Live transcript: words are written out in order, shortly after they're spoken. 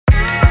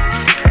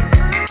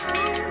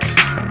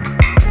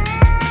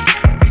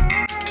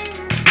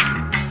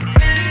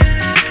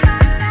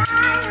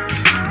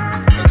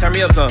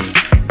Say up something.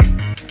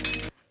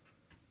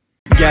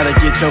 Gotta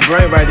get your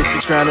brain right if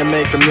you're trying to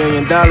make $1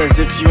 million.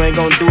 If you ain't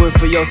gonna do it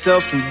for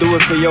yourself, then do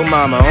it for your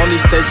mama. Only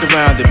stay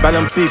surrounded by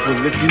them people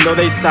if you know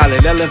they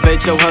solid.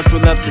 Elevate your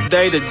hustle up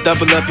today to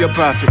double up your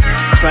profit.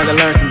 Trying to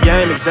learn some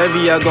game,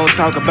 Xavier gonna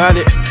talk about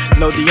it.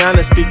 No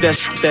Deanna, speak that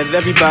shit that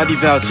everybody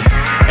vouching.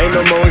 Ain't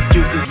no more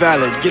excuses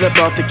valid. Get up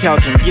off the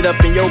couch and get up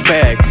in your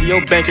bag. To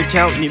your bank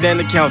account, need an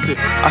accountant.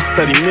 I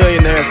study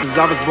millionaires cause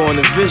I was born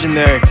a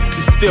visionary.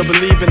 You still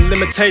believe in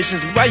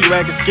limitations, why you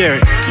acting scary?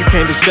 You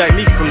can't distract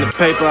me from the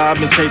paper, I've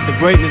been chasing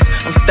greatness.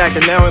 I'm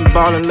stacking now and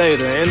balling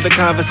later. In the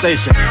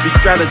conversation, we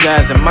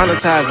strategizing,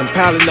 monetizing,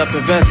 piling up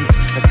investments,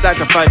 and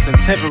sacrificing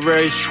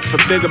temporary shit for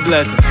bigger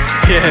blessings.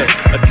 Yeah,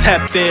 a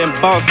tapped in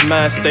boss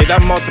mind state. I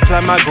multiply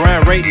my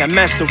grind rate and I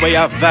match the way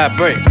I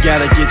vibrate.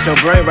 Gotta get your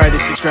brain right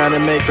if you're trying to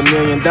make $1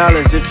 million.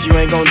 If you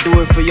ain't gonna do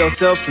it for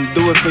yourself, then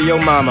do it for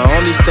your mama.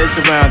 Only stay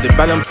surrounded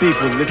by them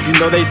people if you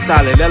know they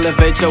solid.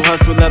 Elevate your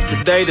hustle up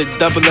today to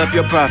double up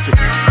your profit.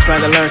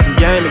 Trying to learn some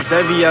game,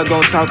 Xavier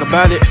gonna talk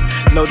about it.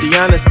 No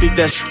Deanna, speak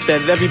that shit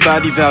that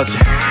everybody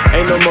vouching.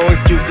 Ain't no more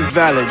excuses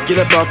valid. Get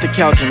up off the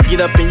couch and get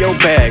up in your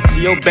bag.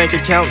 To your bank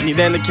account, need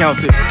an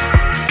accountant.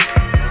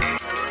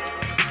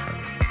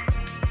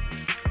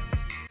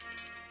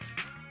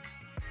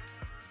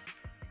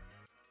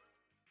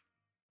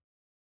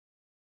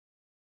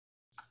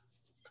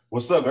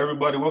 What's up,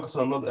 everybody? Welcome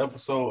to another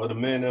episode of the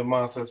Millionaire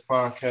Mindsets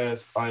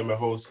Podcast. I am your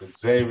host,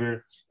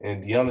 Xavier,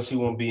 and Deanna, she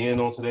won't be in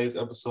on today's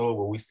episode,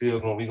 but we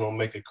gonna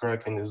make it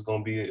cracking. It's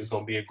gonna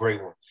be a great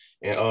one.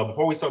 And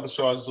before we start the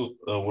show, I just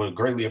would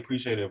greatly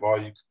appreciate it if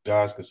all you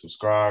guys could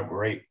subscribe,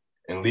 rate,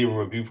 and leave a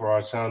review for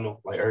our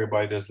channel. Like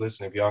everybody that's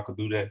listening, if y'all could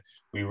do that,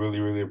 we really,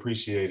 really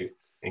appreciate it.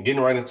 And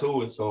getting right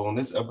into it. So on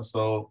this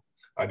episode,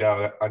 I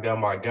got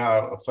my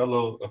guy, a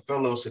fellow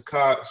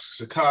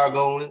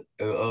Chicagoan.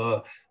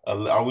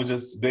 I was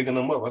just bigging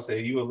him up. I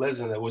said, you a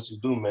legend at what you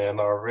do, man,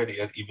 already,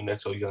 even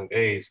at your young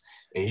age.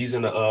 And he's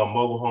in the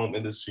mobile home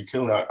industry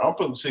killing. I'm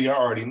pretty sure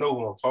y'all already know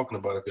who I'm talking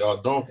about. If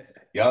y'all don't,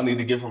 y'all need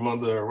to get from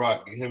under a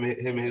rock. Him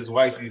and his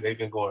wife, they've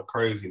been going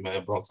crazy,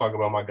 man. But I'm talking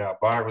about my guy,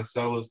 Byron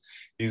Sellers.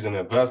 He's an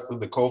investor,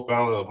 the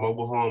co-founder of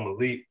Mobile Home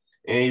Elite,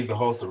 and he's the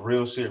host of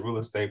Real Shit Real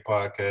Estate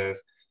Podcast.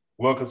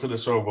 Welcome to the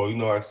show, bro. You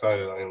know how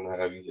excited I am to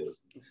have you here.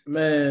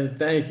 Man,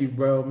 thank you,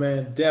 bro.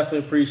 Man,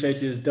 definitely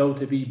appreciate you. It's dope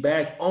to be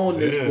back on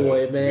this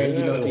boy, man.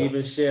 You know, to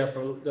even share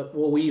from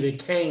where we even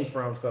came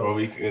from. So, bro,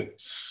 we can,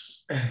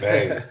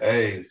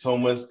 hey, so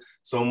much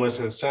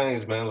has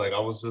changed, man. Like I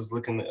was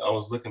looking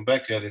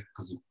back at it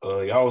because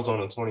y'all was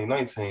on in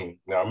 2019.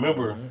 Now I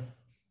remember,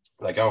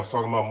 like I was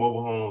talking about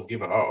mobile homes,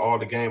 giving all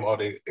the game, all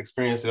the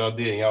experience y'all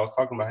did, and y'all was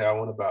talking about how I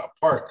went about a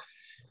park.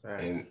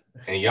 Nice.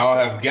 And y'all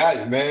have got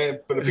it, man.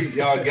 For the people,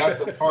 y'all got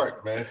the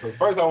park, man. So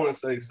first I want to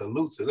say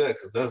salute to that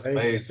because that's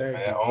major,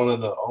 man.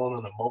 Owning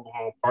a mobile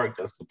home park,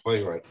 that's the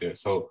play right there.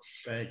 So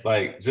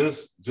like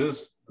just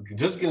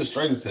getting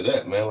straight into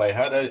that, man. Like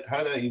how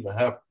that even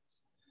happen?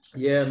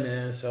 Yeah,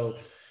 man. So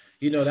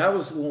that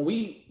was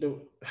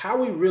when how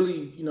we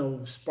really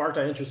sparked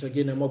our interest in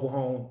getting a mobile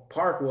home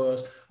park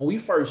was when we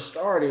first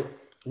started.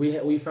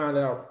 We found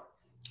out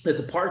that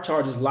the park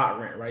charges lot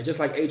rent, right? Just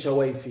like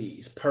HOA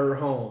fees per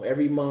home.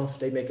 Every month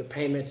they make a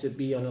payment to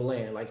be on the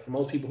land. Like for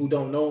most people who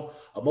don't know,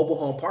 a mobile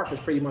home park is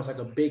pretty much like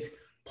a big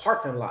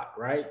parking lot,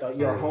 right?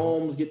 Your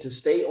homes get to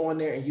stay on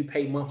there and you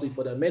pay monthly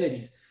for the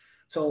amenities.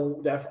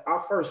 So that our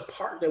first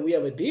park that we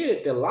ever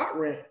did, the lot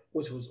rent,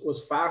 which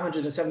was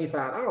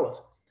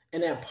 $575.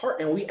 And that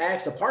park, and we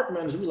asked the park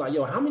manager, we like,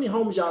 yo, how many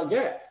homes y'all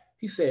got?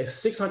 He said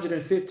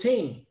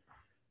 615.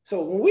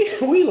 So when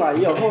we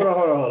like, yo, hold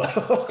on.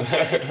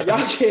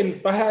 Y'all getting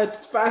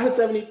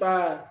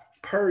 $575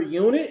 per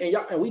unit,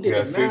 and we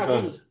did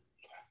the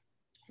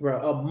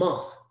math, a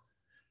month.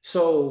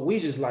 So we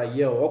just like,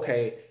 yo,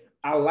 okay,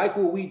 I like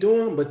what we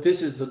doing, but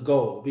this is the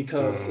goal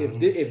because if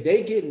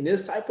they getting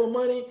this type of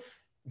money,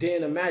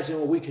 then imagine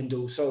what we can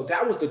do. So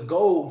that was the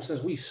goal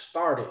since we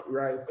started,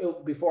 right?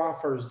 Before our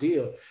first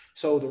deal.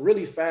 So to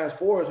really fast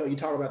forward, so you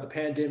talk about the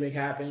pandemic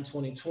happened,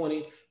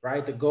 2020,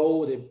 right?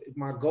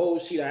 My goal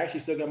sheet, I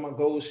actually still got my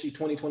goal sheet,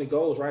 2020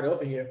 goals right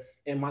over here.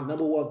 And my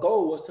number one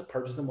goal was to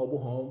purchase a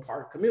mobile home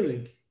park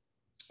community.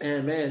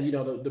 And man,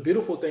 the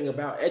beautiful thing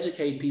about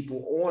educating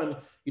people on,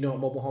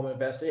 mobile home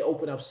investing, it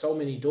opened up so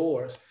many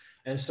doors.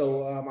 And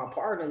so my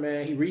partner,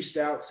 man, he reached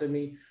out to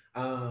me.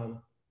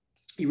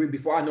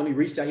 Before I know he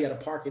reached out, he had a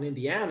park in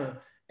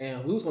Indiana,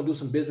 and we was gonna do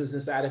some business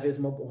inside of his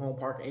mobile home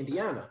park in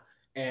Indiana.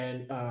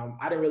 And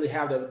I didn't really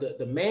have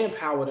the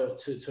manpower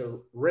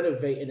to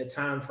renovate in the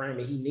time frame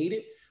that he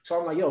needed. So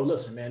I'm like, yo,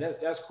 listen, man,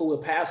 that's cool. We'll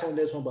pass on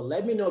this one, but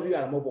let me know if you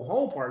got a mobile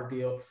home park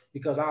deal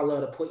because I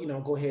love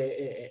to go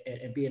ahead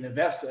and be an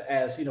investor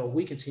as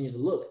we continue to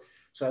look.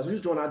 So as we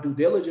was doing our due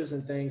diligence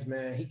and things,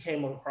 man, he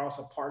came across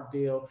a park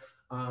deal,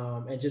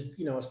 and just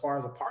as far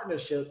as a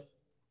partnership.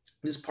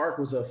 This park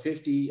was a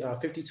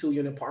 52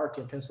 unit park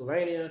in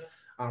Pennsylvania,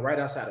 right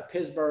outside of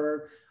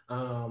Pittsburgh.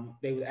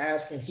 They would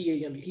ask, and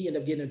he ended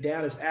up getting it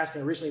down. It was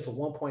asking originally for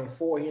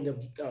 1.4. He ended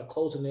up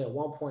closing it at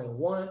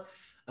 1.1.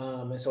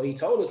 And so he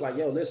told us like,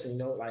 yo, listen,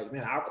 like,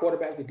 man, I'll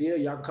quarterback the deal.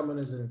 Y'all can come in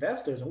as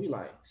investors. And we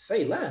like,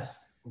 say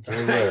less.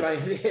 Say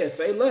less. Like, yeah,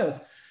 say less.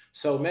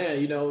 So, man,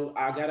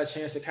 I got a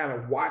chance to kind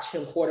of watch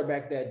him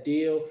quarterback that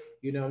deal.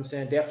 You know what I'm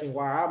saying? Definitely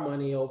wire our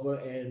money over.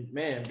 And,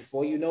 man,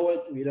 before you know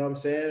it, you know what I'm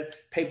saying?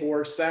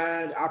 Paperwork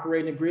signed,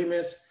 operating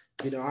agreements.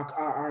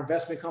 Our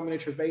investment company,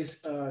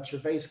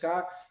 Trevay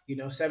Scott,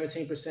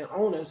 17%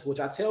 owners, which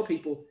I tell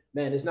people,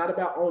 man, it's not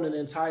about owning the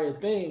entire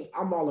thing.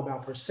 I'm all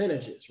about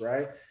percentages,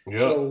 right? Yep.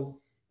 So,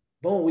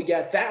 boom, we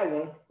got that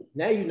one.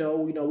 Now,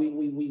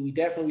 we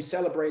definitely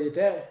celebrated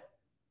that.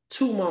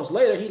 2 months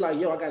later, he like,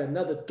 yo, I got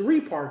another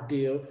 3-park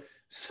deal.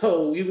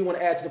 So if you want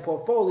to add to the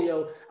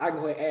portfolio, I can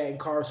go ahead and add and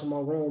carve some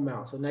more room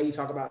out. So now you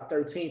talk about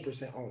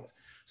 13% owners.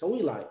 So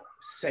we like,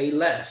 say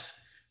less.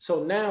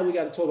 So now we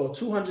got a total of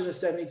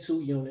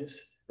 272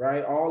 units,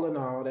 right? All in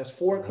all, that's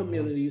 4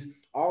 communities,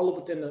 all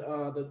within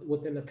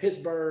the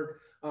Pittsburgh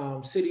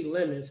city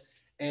limits.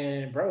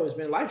 And bro, it's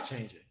been life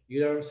changing.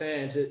 You know what I'm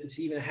saying?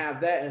 To even have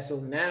that. And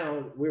so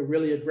now we're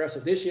really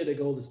aggressive. This year the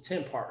goal is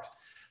 10 parks.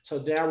 So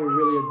now we're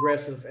really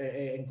aggressive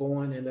and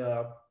going, and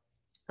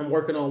I'm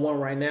working on one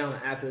right now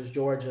in Athens,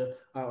 Georgia,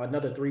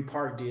 another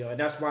 3-park deal. And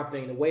that's my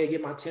thing. The way I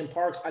get my 10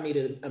 parks, I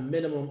need a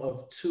minimum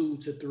of 2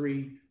 to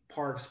 3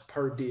 parks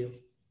per deal.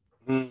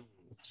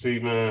 See,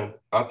 man,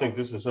 I think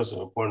this is such an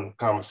important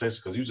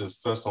conversation because you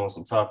just touched on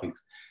some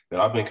topics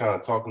that I've been kind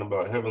of talking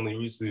about heavily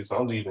recently. So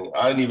I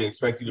didn't even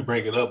expect you to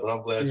bring it up, but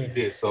I'm glad you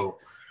did. So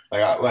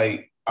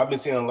I've been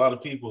seeing a lot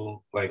of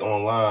people like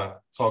online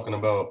talking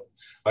about,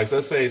 like,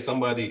 let's say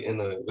somebody in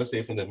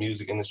the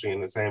music industry,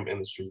 entertainment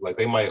industry, like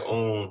they might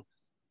own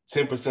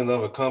 10%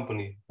 of a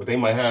company, but they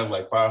might have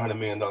like $500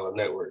 million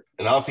network.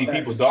 And I'll see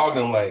people dog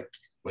them like,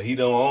 but he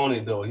don't own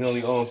it though. He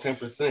only owns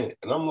 10%.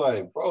 And I'm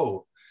like,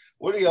 bro,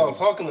 what are y'all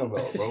talking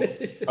about, bro?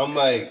 I'm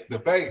like, the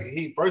fact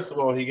first of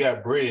all, he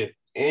got bread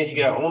and he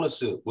got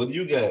ownership. Whether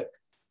you got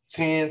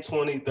 10,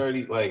 20,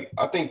 30, like,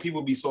 I think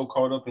people be so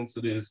caught up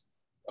into this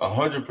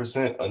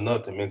 100% or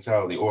nothing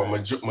mentality, or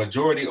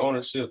majority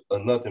ownership or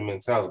nothing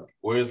mentality,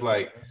 where it's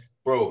like,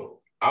 bro,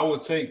 I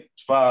would take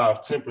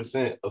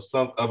 5-10%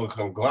 of a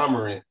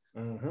conglomerate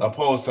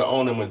opposed to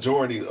owning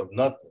majority of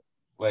nothing.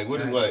 Like,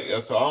 what is like?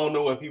 So I don't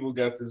know where people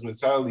got this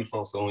mentality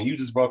from. So when you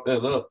just brought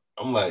that up,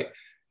 I'm like,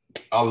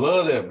 I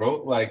love that,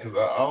 bro. Like, because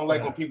I don't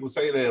like when people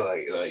say that,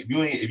 like if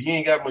you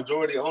ain't got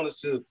majority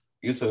ownership,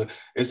 it's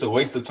a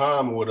waste of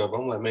time or whatever.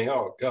 I'm like, man,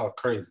 y'all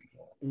crazy.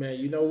 Man,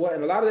 you know what?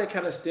 And a lot of that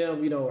kind of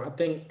stem, I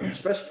think,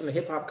 especially from the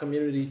hip hop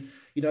community,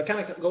 it kind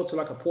of go to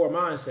like a poor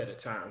mindset at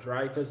times,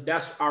 right? Because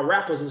that's our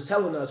rappers was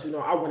telling us,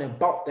 I went and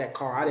bought that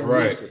car. I didn't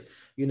miss it.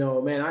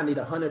 Man, I need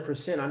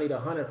 100%. I need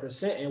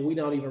 100%. And we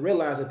don't even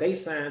realize that they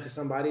signed to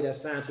somebody that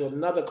signed to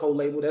another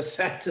co-label that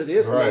signed to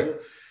this label.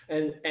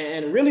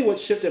 And really what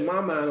shifted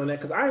my mind on that,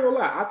 because I ain't gonna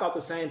lie, I thought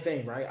the same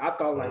thing, right? I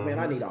thought like, man,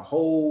 I need a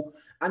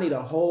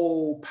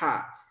whole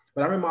pot.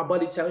 But I remember my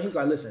buddy telling me, he was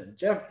like, listen,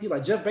 Jeff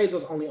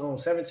Bezos only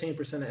owns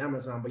 17% of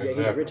Amazon, but he's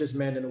the richest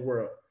man in the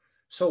world.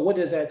 So what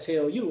does that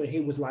tell you? And he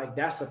was like,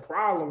 that's the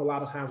problem a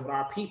lot of times with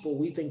our people.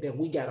 We think that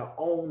we got to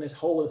own this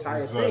whole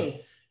entire thing.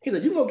 He's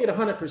like, you can go get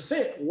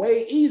 100%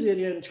 way easier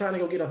than trying to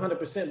go get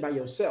 100% by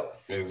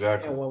yourself.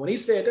 Exactly. And when he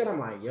said that, I'm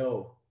like,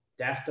 yo,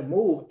 that's the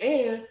move.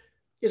 And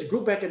it's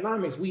group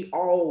economics. We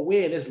all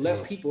win. There's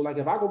less people. Like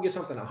if I go get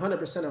something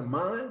 100% of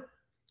mine,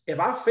 if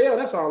I fail,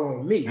 that's all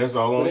on me. That's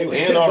all on you.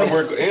 And all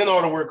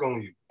the work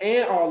on you.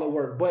 And all the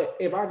work. But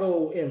if I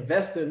go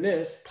invest in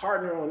this,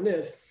 partner on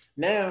this,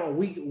 now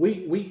we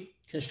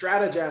can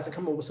strategize and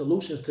come up with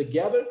solutions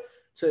together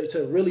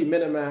to really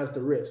minimize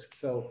the risk.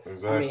 So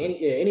I mean,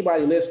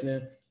 anybody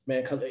listening,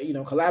 man,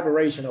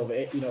 collaboration over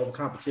over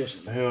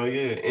competition. Hell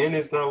yeah. And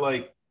it's not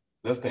like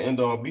that's the end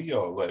all be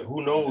all. Like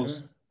who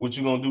knows what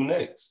you're gonna do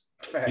next?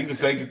 Facts. You can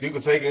take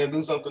it and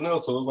do something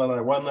else. So it's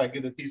like, why not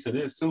get a piece of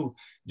this too?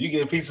 You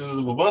get pieces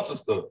of a bunch of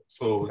stuff.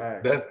 So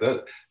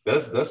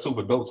that's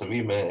super dope to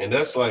me, man. And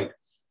that's like,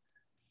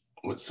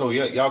 so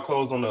y'all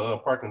closed on the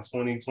park in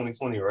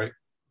 2020, right?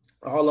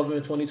 All of them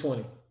in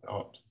 2020.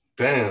 Oh,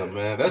 damn,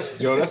 man. That's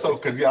so,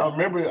 because I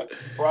remember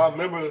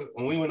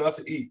when we went out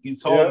to eat, you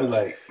told me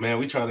like, man,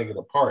 we trying to get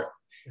a park.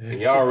 And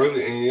y'all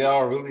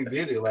really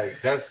did it. Like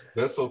that's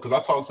so, because I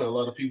talk to a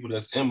lot of people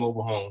that's in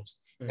mobile homes.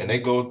 And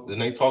they go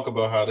and they talk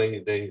about how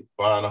they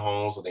buying the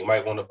homes, or they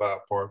might want to buy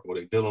a park, or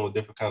they dealing with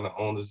different kind of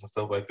owners and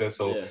stuff like that.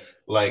 So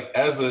like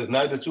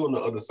now that you're on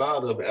the other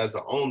side of it as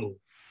an owner,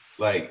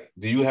 like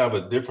do you have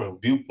a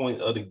different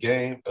viewpoint of the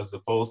game as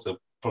opposed to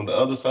from the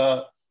other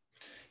side?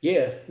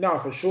 Yeah, no,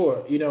 for sure.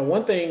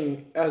 One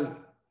thing as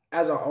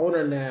an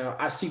owner now,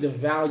 I see the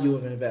value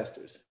of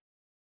investors.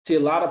 See, a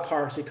lot of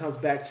parks, it comes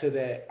back to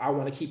that I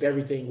want to keep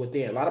everything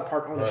within. A lot of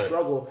park owners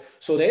struggle.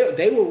 So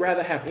they would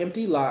rather have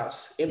empty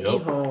lots, empty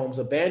homes,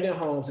 abandoned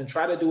homes, and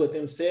try to do it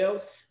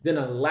themselves than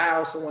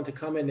allow someone to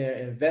come in there,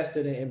 invest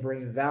in it, and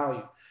bring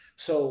value.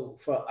 So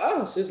for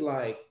us, it's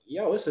like,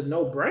 it's a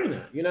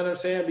no-brainer. You know what I'm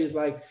saying? Because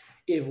like,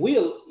 if we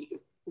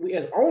we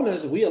as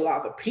owners, we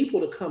allow the people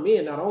to come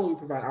in. Not only we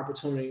provide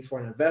opportunity for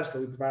an investor,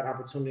 we provide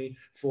opportunity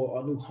for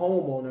a new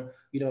homeowner.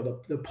 You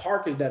know, the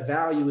park is that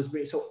value is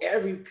big. So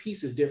every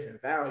piece is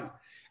different value.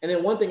 And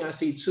then one thing I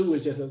see too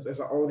is just as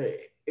an owner,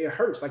 it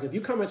hurts. Like if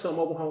you come into a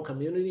mobile home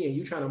community and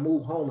you're trying to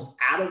move homes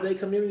out of their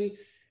community,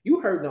 you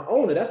hurt the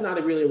owner. That's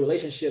not really a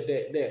relationship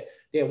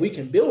that we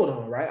can build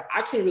on, right?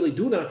 I can't really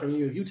do nothing from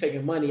you if you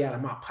taking money out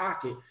of my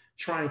pocket,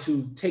 trying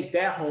to take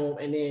that home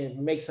and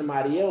then make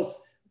somebody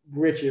else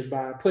richer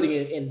by putting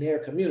it in their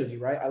community,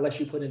 right? Unless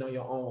you put it on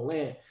your own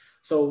land.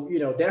 So, you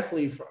know,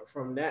 definitely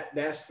from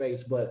that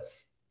space. But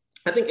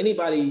I think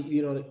anybody,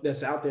 you know,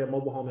 that's out there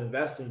mobile home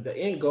investing, the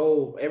end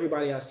goal,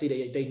 everybody I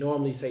see, they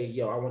normally say,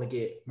 yo, I want to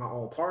get my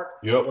own park,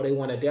 or they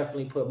want to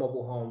definitely put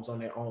mobile homes on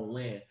their own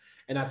land.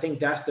 And I think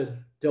that's the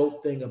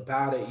dope thing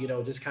about it, you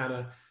know, just kind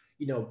of,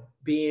 you know,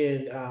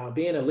 being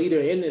a leader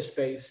in this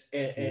space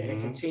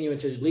and continuing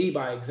to lead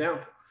by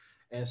example.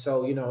 And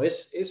so, you know,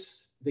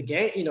 it's the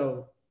game, you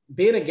know,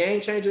 being a game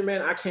changer,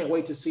 man. I can't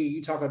wait to see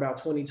you talking about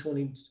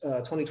 2022,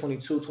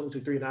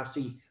 2023, and I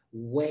see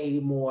way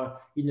more,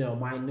 you know,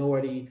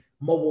 minority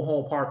mobile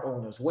home park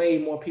owners, way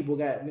more people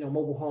got, you know,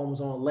 mobile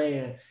homes on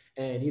land.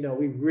 And, you know,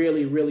 we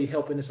really, really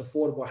helping this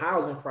affordable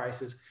housing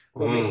crisis,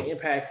 but making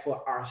impact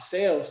for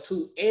ourselves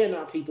too, and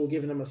our people,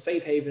 giving them a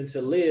safe haven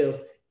to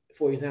live.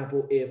 For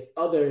example, if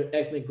other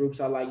ethnic groups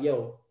are like,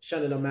 yo,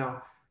 shunning them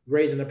out,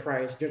 raising the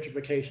price,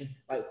 gentrification,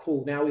 like,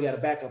 cool, now we got a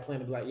backup plan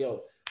to be like,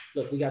 yo,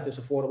 look, we got this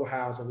affordable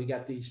housing, we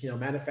got these, you know,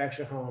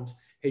 manufactured homes.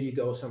 Here you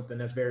go, something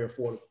that's very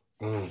affordable.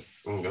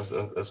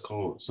 That's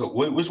cool. So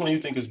which one you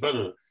think is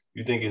better?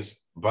 You think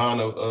it's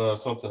buying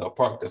a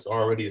park that's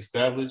already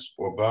established,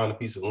 or buying a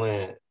piece of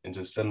land and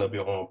just setting up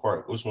your own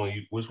park? Which one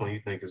you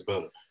think is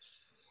better?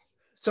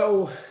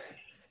 So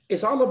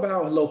it's all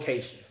about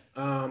location.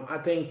 I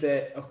think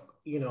that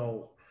you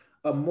know,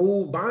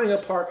 buying a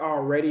park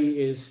already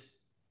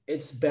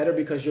it's better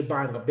because you're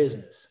buying a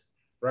business,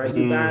 right?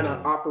 You're buying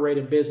an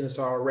operating business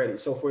already.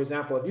 So for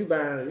example, if you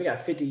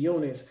got 50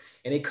 units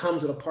and it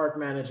comes with a park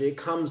manager, it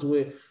comes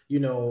with, you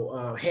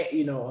know,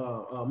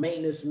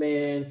 maintenance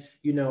man,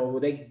 you know,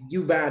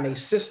 you buying a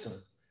system.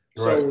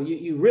 So right.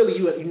 you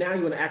now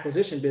you're in the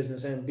acquisition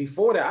business. And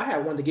before that, I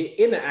had wanted to get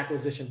in the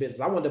acquisition business.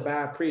 I wanted to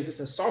buy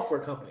pre-existing software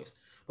companies.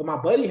 But my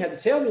buddy had to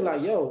tell me,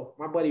 like, yo,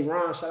 my buddy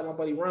Ron, shout out my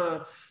buddy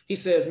Ron. He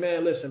says,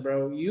 man, listen,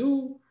 bro,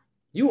 you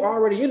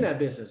already in that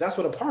business. That's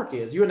what a park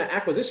is. You're in the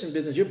acquisition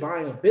business. You're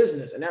buying a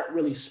business. And that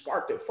really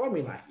sparked it for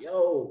me. Like,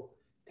 yo,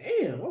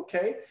 damn,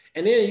 okay.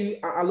 And then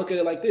I look at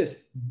it like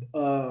this.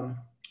 You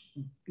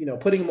know,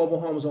 putting mobile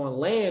homes on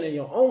land in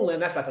your own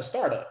land, that's like a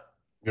startup.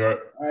 Yeah.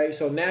 Right.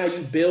 So now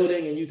you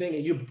building and you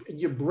thinking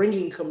you're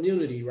bringing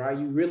community, right?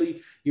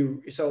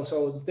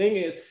 So the thing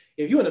is,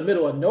 if you're in the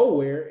middle of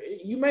nowhere,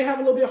 you may have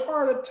a little bit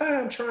harder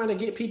time trying to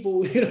get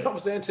people, you know what I'm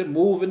saying, to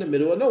move in the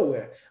middle of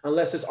nowhere,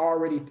 unless it's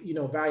already, you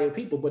know, valued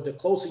people. But the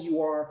closer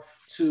you are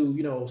to,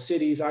 you know,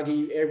 cities, I'll give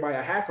you everybody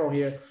a hack on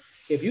here.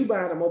 If you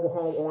buy a mobile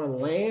home on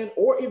land,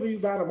 or if you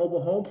buy a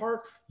mobile home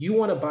park, you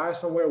want to buy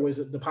somewhere where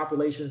the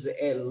population is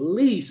at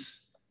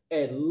least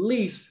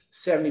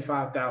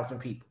 75,000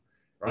 people.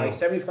 Right,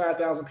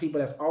 75,000 people.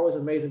 That's always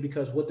amazing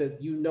because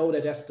you know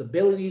that's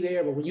stability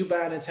there. But when you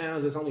buy it in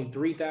towns, there's only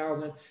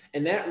 3,000,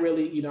 and that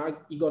really, you know,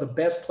 you go to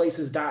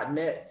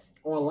bestplaces.net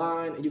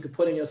online, and you can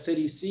put in your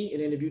city seat,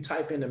 and then if you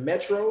type in the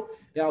metro,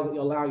 that'll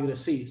allow you to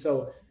see.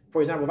 So, for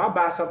example, if I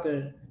buy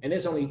something and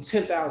it's only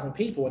 10,000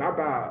 people, and I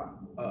buy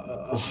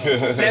a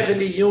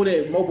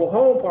 70-unit mobile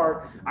home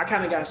park, I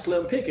kind of got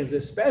slim pickings,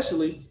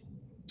 especially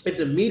if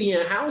the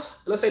median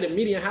house, let's say the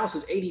median house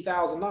is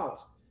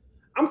 $80,000.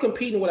 I'm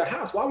competing with a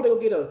house. Why would they go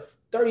get a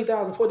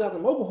 $30,000, $40,000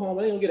 mobile home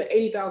and they gonna get an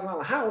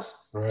 $80,000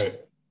 house?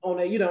 Right. On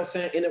that, you know what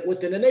I'm saying,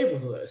 within the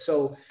neighborhood.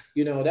 So,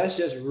 you know, that's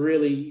just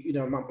really, you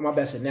know, my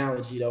best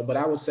analogy though. But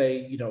I would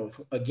say, you know,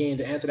 again,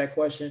 to answer that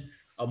question,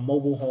 a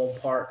mobile home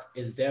park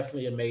is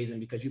definitely amazing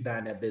because you're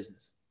buying that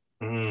business.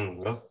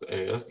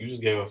 That's you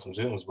just gave us some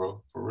gems,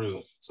 bro, for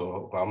real.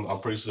 So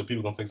I'm pretty sure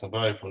people gonna take some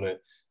value from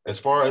that. As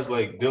far as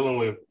like dealing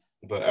with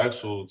the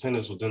actual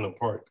tenants within the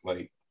park,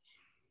 like,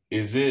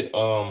 is it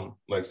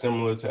like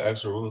similar to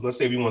actual rules? Let's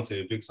say if you want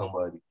to evict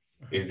somebody,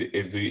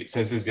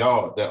 since it's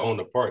y'all that own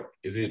the park,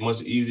 is it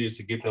much easier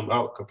to get them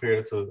out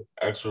compared to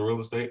actual real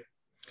estate?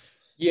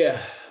 Yeah,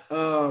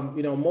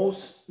 you know,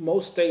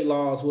 most state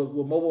laws with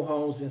mobile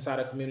homes inside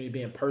a community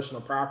being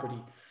personal property,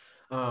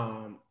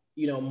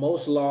 you know,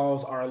 most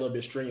laws are a little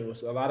bit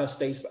strenuous. A lot of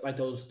states, like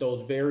those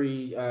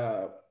very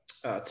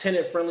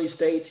tenant friendly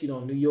states, you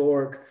know, New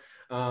York.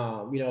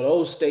 You know,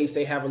 those states,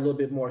 they have a little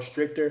bit more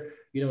stricter,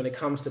 you know, when it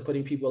comes to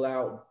putting people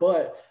out.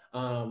 But,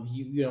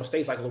 you know,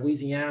 states like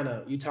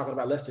Louisiana, you're talking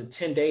about less than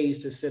 10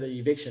 days to send an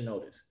eviction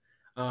notice.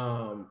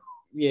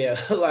 Yeah,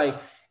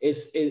 like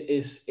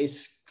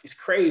it's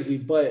crazy.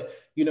 But,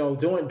 you know,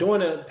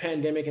 during a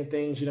pandemic and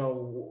things, you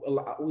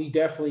know, we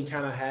definitely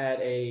kind of had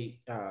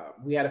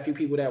we had a few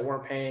people that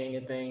weren't paying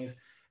and things.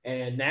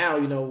 And now,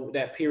 you know,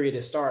 that period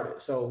has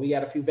started. So we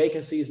got a few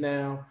vacancies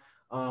now.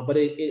 But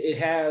it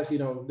has,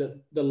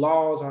 the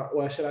laws are,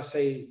 well, should I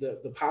say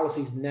the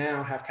policies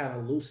now have kind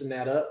of loosened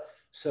that up.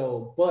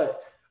 So,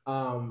 but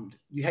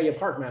you have your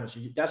park manager.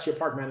 That's your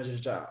park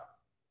manager's job,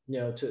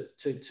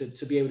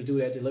 to be able to do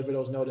that, deliver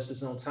those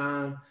notices on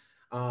time.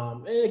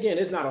 And again,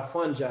 it's not a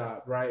fun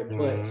job, right?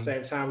 But at the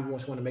same time, we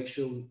just want to make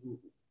sure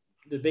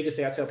the biggest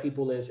thing I tell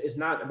people is it's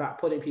not about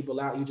putting people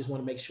out. You just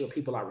want to make sure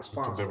people are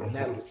responsible.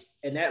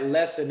 And that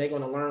lesson they're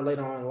going to learn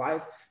later on in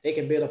life, they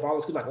can build up all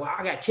this. Like, well,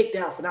 I got kicked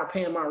out for not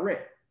paying my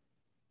rent.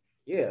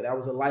 Yeah, that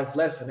was a life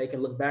lesson they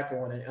can look back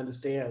on and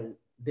understand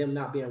them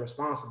not being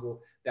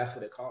responsible. That's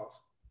what it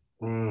costs.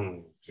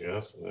 Yeah,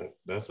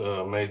 that's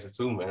major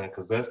too, man.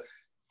 Because that's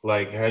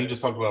like how you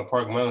just talked about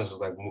park managers.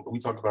 Like we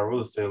talk about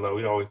real estate, like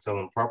we always tell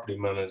them property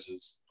managers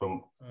is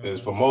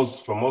for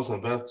most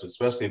investors,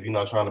 especially if you're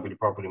not trying to be the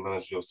property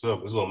manager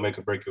yourself, it's gonna make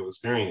or break your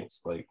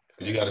experience. Like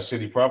if you got a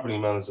shitty property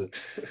manager,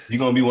 you're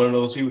gonna be one of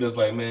those people that's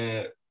like,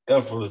 man,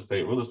 F real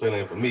estate. Real estate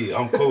ain't for me.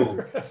 I'm cool.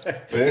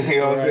 Man,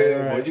 you know what I'm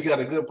saying? Right. When you got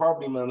a good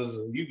property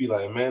manager, you be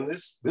like, man,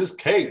 this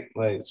cake.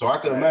 Like, so I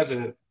can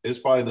imagine it's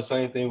probably the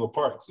same thing with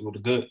parks with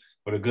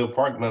a good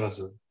park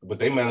manager, but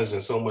they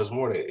managing so much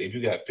more. That if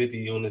you got 50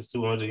 units,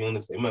 200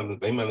 units, they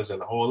managing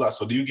a whole lot.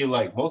 So do you get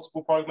like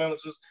multiple park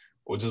managers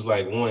or just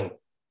like one?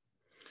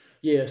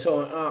 Yeah.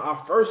 So our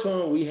first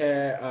one we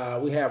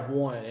have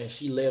one, and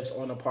she lives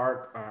on the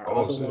park. Our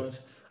other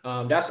ones.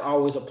 That's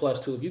always a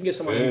plus too. If you can get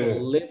somebody who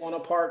will live on a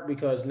park,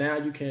 because now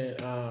you can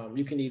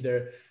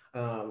either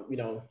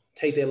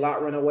take their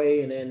lot rent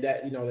away, and then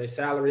that their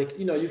salary.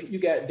 You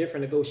got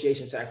different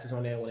negotiation tactics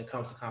on there when it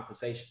comes to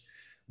compensation.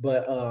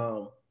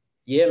 But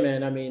yeah,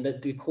 man. I mean,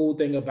 the cool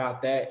thing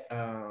about that,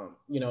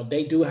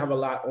 they do have a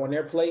lot on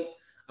their plate.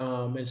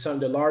 And some of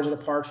the larger the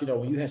parks,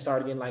 when you have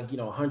started getting like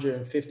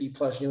 150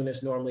 plus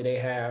units, normally they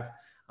have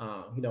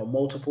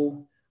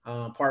multiple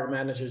park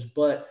managers,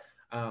 but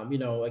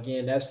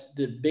again, that's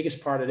the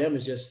biggest part of them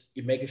is just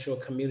you're making sure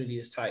community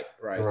is tight,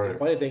 right? The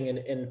funny thing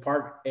in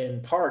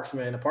parks,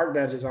 man, the park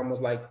manager is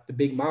almost like the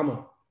big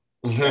mama.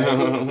 Right?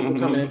 People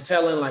coming and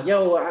telling like,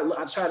 yo,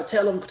 I try to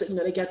tell them,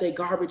 they got their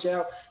garbage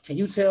out. Can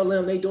you tell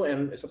them they do it?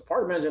 And it's a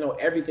park manager know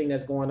everything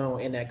that's going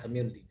on in that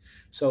community.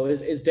 So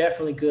it's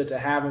definitely good to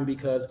have them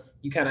because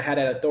you kind of have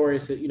that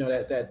authority,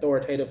 that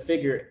authoritative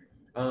figure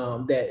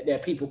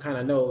that people kind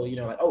of know,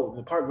 like, oh,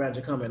 the park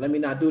manager coming, let me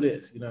not do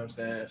this. You know what I'm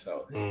saying?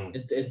 So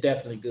it's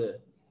definitely good.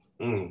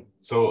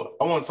 So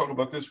I want to talk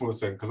about this for a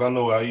second because I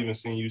know I even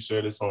seen you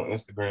share this on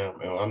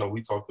Instagram, and I know we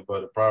talked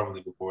about it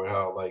privately before.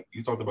 How like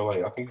you talked about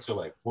I think you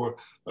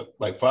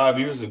said 5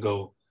 years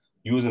ago,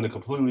 you was in a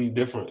completely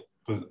different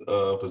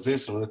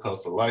position when it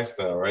comes to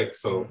lifestyle, right?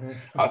 So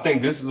I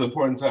think this is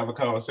important to have a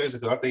conversation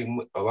because I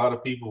think a lot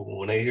of people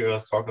when they hear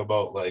us talk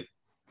about like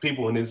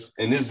people in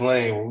this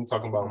lane when we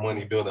talking about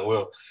money, building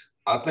wealth,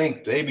 I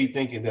think they be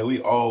thinking that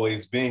we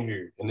always been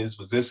here in this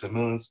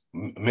position.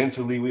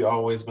 Mentally, we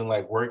always been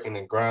like working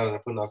and grinding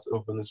and putting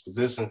ourselves in this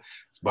position.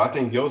 But I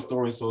think your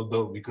story is so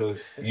dope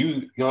because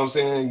you know what I'm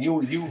saying?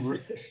 What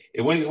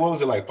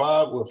was it like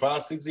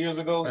 5, 6 years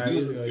ago?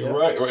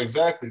 Right,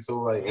 exactly. So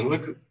like, and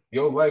look at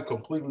your life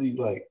completely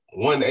like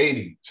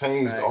 180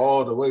 changed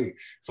all the way.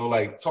 So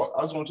like,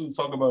 I just want you to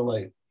talk about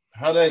like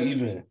how that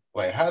even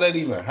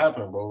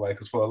happen, bro? Like,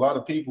 cause for a lot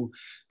of people,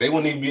 they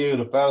wouldn't even be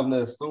able to fathom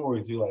that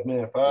story. You're like,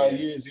 man, 5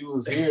 years you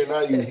was here,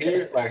 now you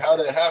here. Like, how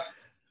that happened?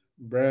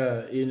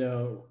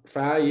 Bruh,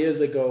 5 years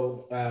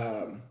ago,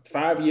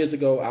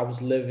 I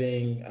was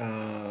living.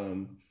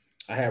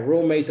 I had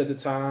roommates at the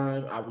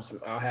time.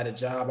 I had a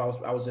job.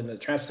 I was in the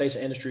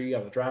transportation industry. I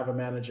was a driver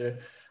manager.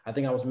 I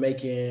think I was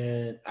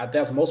making. That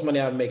was most money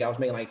I would make. I was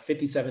making like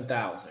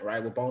 57,000,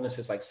 right, with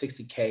bonuses like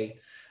 60K.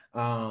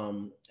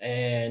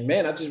 And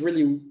man, I just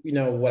really,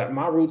 what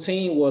my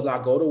routine was,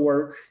 I go to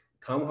work,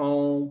 come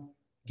home,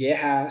 get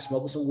high,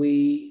 smoking some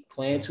weed,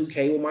 playing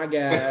 2K with my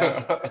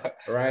guys,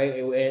 right?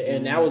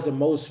 And that was the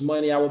most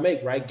money I would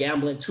make, right?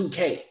 Gambling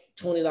 2K,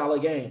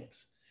 $20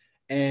 games.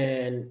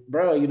 And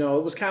bro,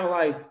 it was kind of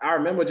like, I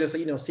remember just,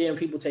 seeing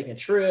people taking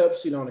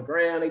trips, on the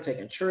ground, they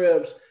taking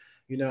trips.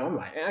 I'm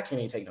like, I can't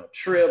even take no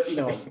trip.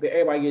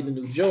 Everybody getting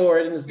the new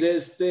Jordans,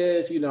 this.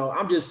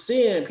 I'm just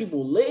seeing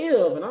people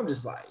live, and I'm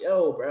just like,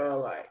 yo,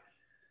 bro, like,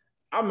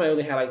 I may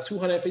only have like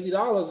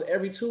 $250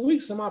 every 2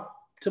 weeks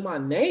to my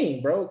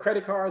name, bro.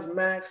 Credit cards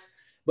max,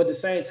 but at the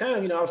same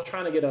time, I was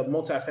trying to get a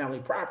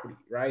multifamily property,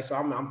 right? So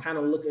I'm kind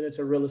of looking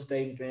into real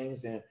estate and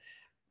things, and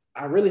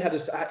I really had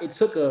to. It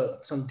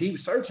took some deep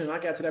searching. I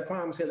got to that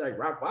point. I'm saying like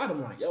rock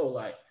bottom, like, yo,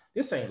 like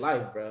this ain't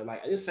life, bro.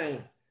 Like this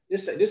ain't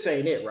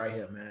it right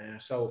here, man.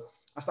 So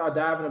I started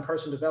diving in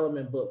personal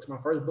development books. My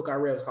first book I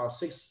read was called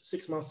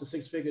Six Months to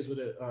Six Figures with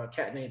a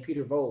cat named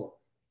Peter Vogt.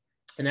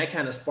 And that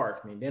kind of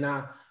sparked me. Then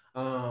I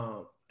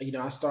my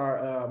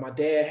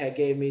dad had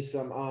gave me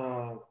some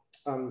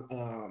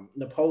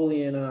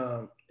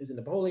Napoleon, is it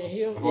Napoleon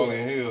Hill?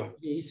 Napoleon Hill.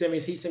 Yeah, he sent me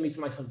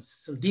some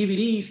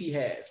DVDs he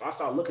had. So I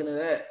started looking at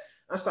that.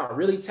 I started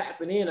really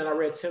tapping in, and I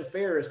read Tim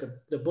Ferriss.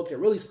 The book that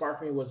really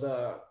sparked me was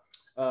 4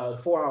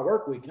 Hour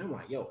Work Week. And I'm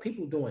like, yo,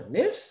 people doing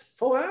this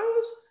 4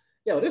 hours?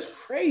 Yo, this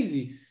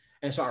crazy.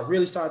 And so I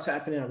really started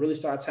tapping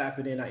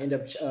in. I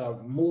ended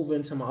up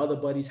moving to my other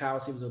buddy's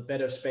house. It was a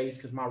better space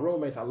because my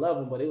roommates, I love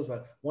them, but it was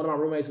like one of my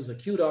roommates was a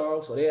Q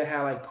dog. So they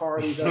had like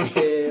parties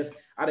upstairs.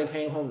 I done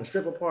came home to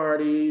stripper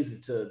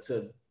parties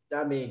to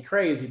I mean,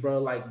 crazy, bro.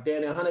 Like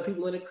damn, 100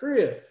 people in the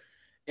crib.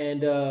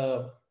 And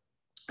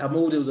I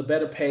moved, it was a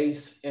better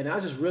pace. And I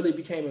just really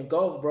became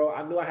engulfed, bro.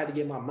 I knew I had to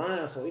get my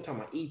mind. So we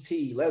talking about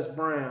E.T., Les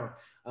Brown.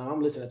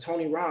 I'm listening to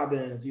Tony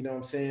Robbins, you know what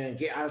I'm saying?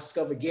 I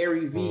discovered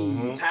Gary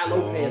Vee, Ty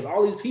Lopez,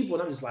 all these people.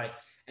 And I'm just like,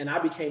 and I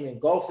became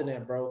engulfed in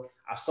that, bro.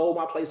 I sold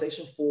my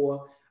PlayStation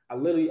 4. I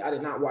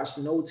did not watch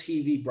no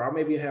TV, bro. I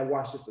maybe had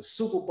watched just the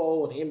Super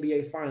Bowl and the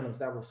NBA Finals.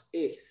 That was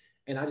it.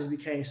 And I just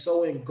became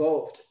so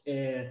engulfed.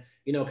 And,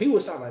 you know, people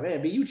were saying like,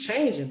 man, B, you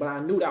changing. But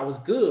I knew that was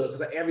good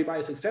because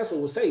everybody successful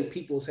would say,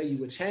 people say you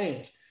would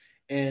change.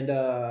 And,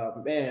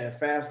 man,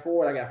 fast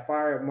forward, I got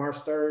fired March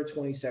 3rd,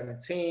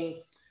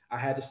 2017. I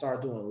had to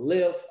start doing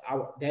Lyft.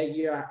 That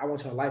year, I went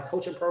to a life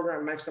coaching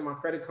program, maxed out my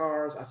credit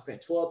cards. I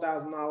spent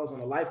 $12,000 on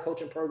a life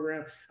coaching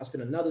program. I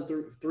spent another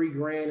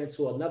 $3,000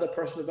 into another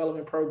personal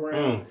development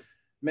program.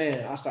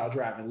 Man, I started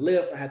driving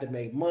Lyft. I had to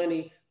make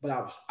money,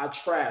 but I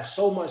tried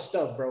so much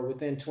stuff, bro.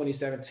 Within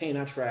 2017,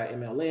 I tried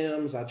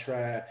MLMs.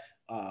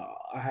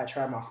 I had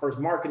tried my first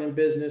marketing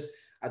business.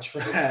 I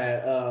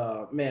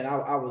tried, man,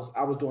 I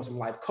was doing some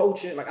life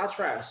coaching. Like I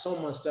tried so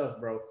much stuff,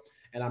 bro.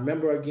 And I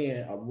remember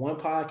again, one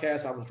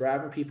podcast I was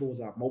driving people was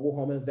about mobile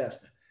home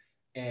investing.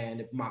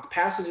 And my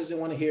passengers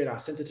didn't want to hear it. I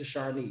sent it to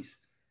Sharnice.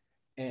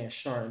 And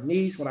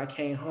Sharnice, when I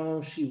came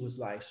home, she was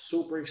like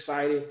super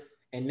excited.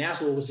 And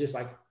that's what was just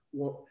like,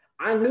 well,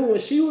 I knew when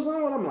she was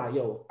on, I'm like,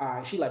 yo, all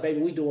right. She like,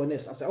 baby, we doing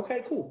this. I said,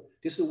 okay, cool.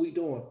 This is what we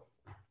doing.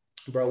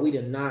 Bro, we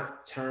did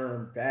not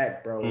turn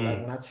back, bro.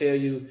 Like when I tell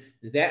you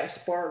that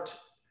sparked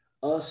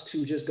us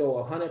to just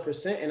go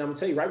 100%. And I'm gonna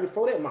tell you, right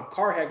before that, my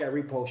car had got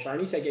repoed.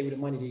 Sharnice had gave me the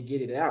money to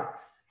get it out.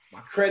 My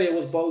credit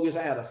was bogus.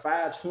 I had a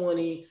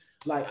 520.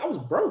 Like I was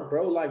broke,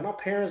 bro. Like my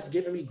parents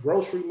giving me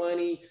grocery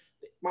money.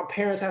 My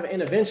parents having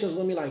interventions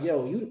with me. Like,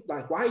 yo, you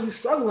like, why are you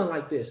struggling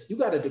like this? You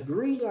got a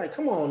degree? Like,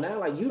 come on now.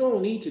 Like, you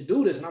don't need to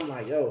do this. And I'm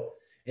like, yo,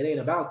 it ain't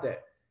about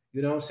that.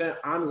 You know what I'm saying?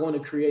 I'm going to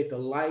create the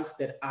life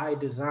that I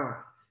design.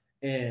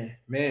 And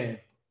man,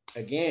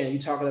 again, you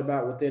talking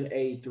about within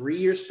a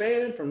 3-year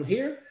span from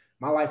here,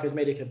 my life has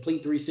made a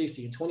complete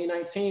 360. In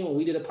 2019, when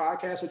we did a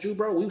podcast with you,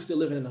 bro, we were still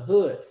living in the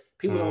hood.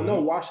 People don't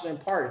know Washington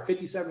Park,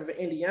 57th of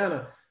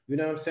Indiana. You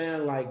know what I'm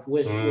saying? Like,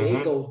 where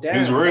it go down.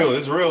 It's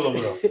real over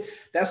there.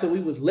 That's what we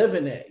was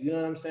living at. You know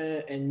what I'm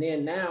saying? And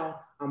then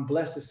now I'm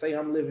blessed to say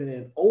I'm living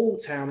in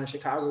Old Town in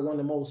Chicago, one of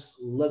the most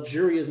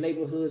luxurious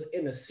neighborhoods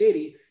in the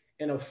city,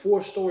 in a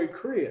 4-story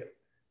crib.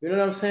 You know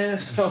what I'm saying?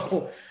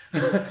 So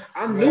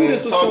I knew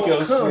this was going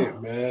to come.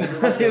 Shit,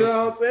 man. You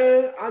know what I'm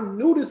saying? I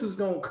knew this was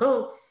going to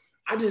come.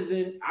 I just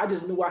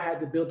knew I had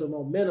to build the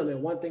momentum.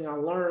 And one thing I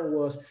learned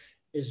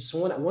is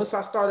once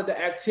I started the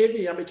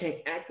activity, I became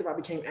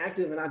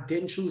active and I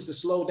didn't choose to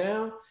slow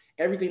down.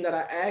 Everything that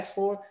I asked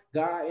for,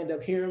 God ended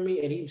up hearing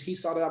me, and he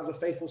saw that I was a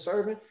faithful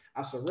servant.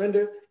 I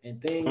surrendered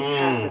and things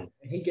happened.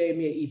 And he gave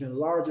me an even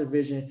larger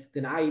vision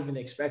than I even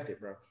expected,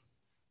 bro.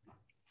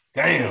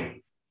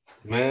 Damn,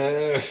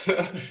 man.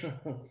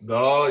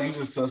 Dog, you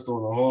just touched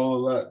on a whole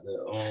lot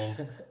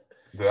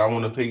that I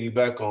want to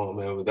piggyback on,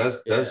 man. But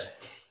that's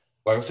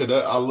like I said,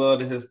 I love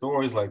to hear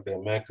stories like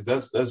that, man,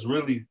 because that's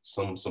really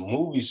some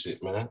movie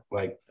shit, man.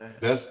 Like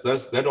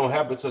that don't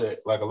happen to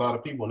like a lot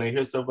of people, and they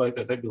hear stuff like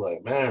that, they be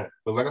like, man,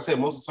 because like I said,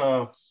 most of the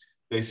time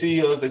they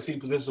see us, they see the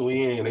position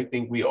we in, and they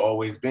think we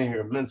always been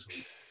here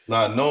mentally,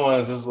 not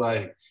knowing just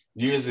like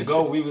years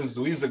ago we was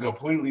a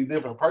completely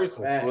different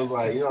person. So it's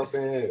like, you know what I'm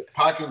saying,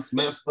 pockets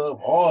messed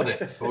up, all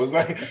that. So it's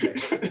like,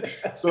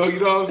 so you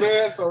know what I'm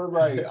saying. So it's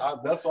like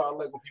that's why I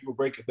like when people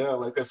break it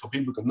down like that, so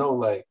people can know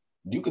like,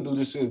 you can do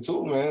this shit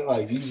too, man.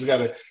 Like you just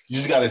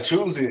gotta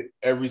choose it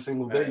every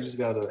single day. You just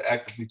gotta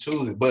actively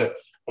choose it. But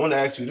I want to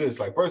ask you this.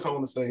 Like first, I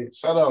want to say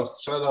shout out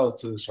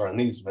to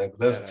Sharnice, man.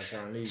 That's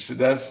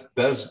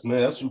man.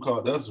 That's what you call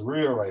it. That's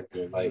real right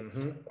there. Like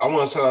I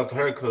want to shout out to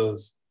her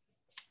because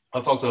I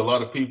talk to a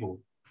lot of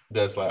people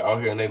that's like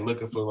out here and they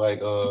looking for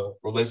like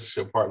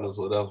relationship partners,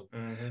 whatever.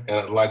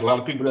 And like a lot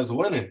of people that's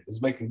winning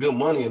is making good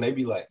money, and they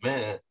be like,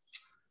 man.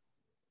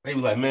 They be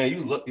like, man,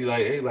 you look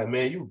like, hey, like,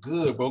 man, you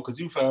good, bro, because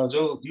you found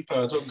your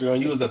girl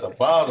and you was at the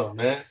bottom,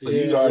 man. So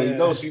you already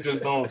know she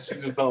just don't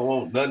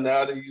want nothing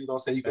out of you. Don't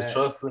say you can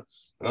trust her.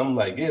 And I'm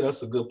like, yeah,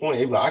 that's a good point.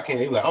 They be like, I can't.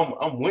 They be like,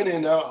 I'm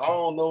winning now. I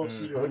don't know if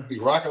she be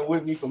rocking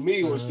with me for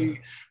me or she.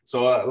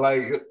 So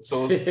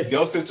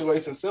your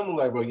situation similar,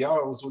 like, bro.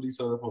 Y'all was with each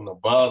other from the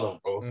bottom,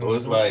 bro. So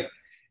it's like,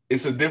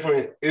 it's a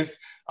different.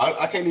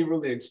 I can't even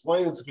really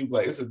explain it to people.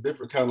 Like it's a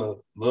different kind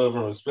of love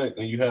and respect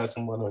when you had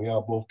someone and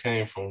y'all both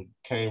came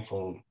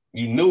from.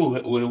 You knew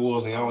what it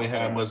was, and y'all ain't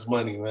had much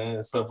money, man,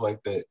 and stuff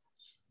like that.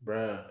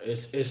 Bruh,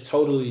 it's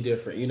totally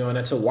different, you know.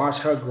 And to watch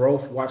her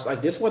growth,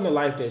 like this wasn't a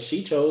life that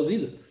she chose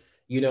either,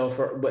 you know.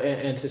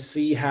 And to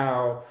see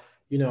how,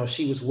 you know,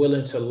 she was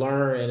willing to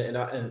learn,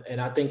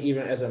 and I think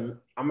even I'm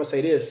gonna say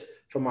this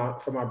for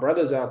my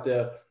brothers out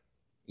there,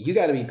 you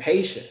got to be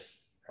patient.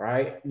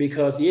 right?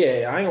 Because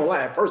yeah, I ain't gonna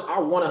lie. At first, I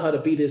wanted her to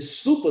be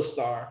this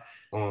superstar,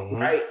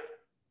 right?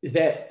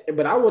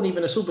 But I wasn't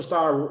even a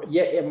superstar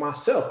yet in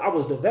myself. I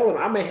was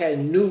developing. I may have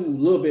knew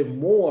a little bit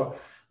more,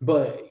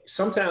 but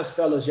sometimes,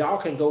 fellas, y'all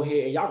can go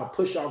ahead and y'all can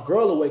push y'all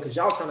girl away because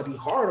y'all trying to be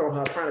hard on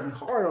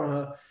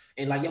her,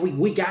 and like, yeah,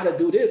 we gotta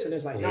do this, and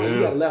it's like, no, you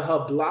gotta let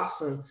her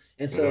blossom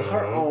into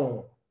her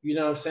own. You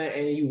know what I'm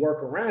saying? And you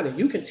work around it.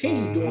 You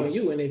continue doing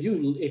you, and if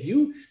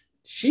you,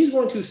 she's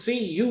going to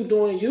see you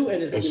doing you,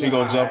 and it's gonna be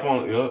gonna jump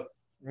on. Yep.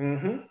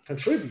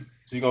 Contribute.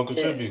 She's gonna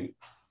contribute.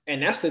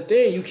 And that's the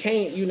thing. You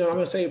can't, I'm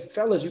gonna say,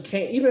 fellas, you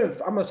can't, even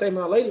if I'm gonna say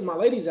my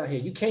ladies out here,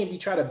 you can't be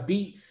trying to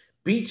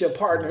beat your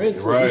partner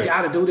into it. You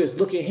gotta do this.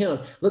 Look at him.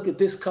 Look at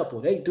this couple.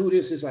 They do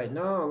this. It's like,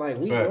 no, like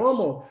we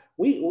normal.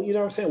 We, you know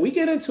what I'm saying? We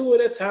get into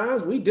it at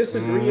times. We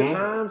disagree at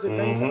times and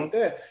things like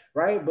that,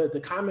 right? But the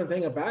common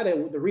thing about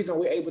it, the reason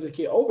we're able to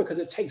get over, because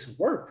it takes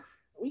work.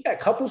 We got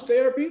couples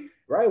therapy,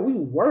 right? We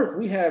work.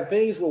 We have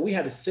things where we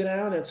had to sit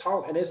down and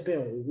talk, and it's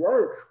been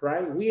work,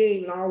 right? We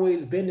ain't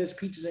always been this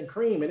peaches and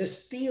cream, and it's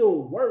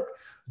still work,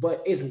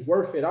 but it's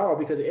worth it all,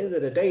 because at the end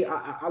of the day,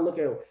 I look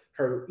at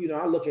her,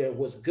 I look at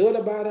what's good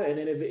about her, and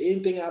then if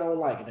anything I don't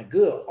like, and the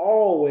good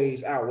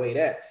always outweigh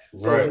that.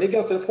 So when it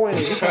gets to the point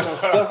of you talking about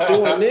stuff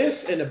doing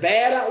this and the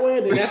bad outweigh,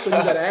 then that's when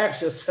you got to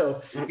ask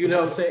yourself, you know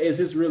what I'm saying? Is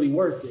this really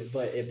worth it?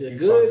 But if the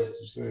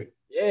goods,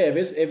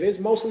 if it's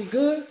mostly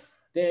good,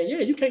 then yeah,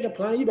 you can't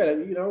complain. You better,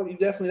 you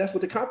definitely, that's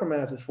what the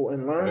compromise is for,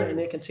 and learn and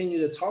then continue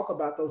to talk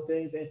about those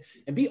things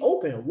and be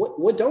open.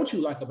 What don't you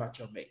like about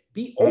your mate?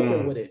 Be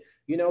open with it.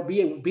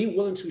 Be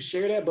willing to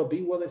share that, but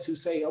be willing to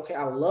say, okay,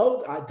 I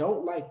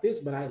don't like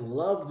this, but I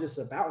love this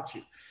about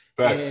you.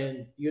 Facts.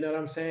 And you know what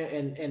I'm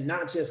saying? And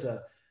not just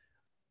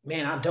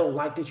man, I don't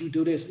like that you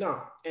do this.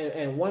 No.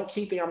 And one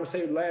key thing I'm gonna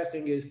say, the last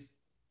thing is,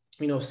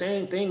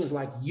 saying things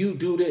like, you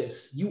do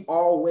this, you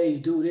always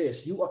do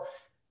this, you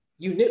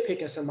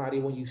nitpicking somebody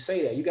when you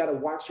say that. You got to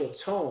watch your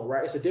tone,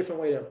 right? It's a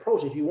different way to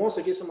approach it. If you want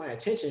to get somebody's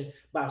attention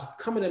by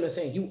coming to them and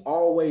saying, you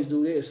always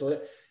do this,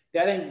 so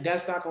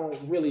that's not going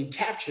to really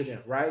capture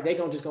them, right? They're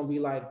just going to be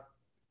like,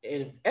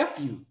 and F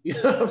you, you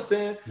know what I'm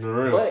saying?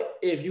 But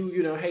if you,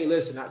 hey,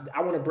 listen,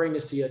 I want to bring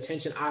this to your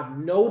attention. I've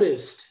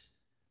noticed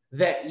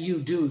that you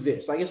do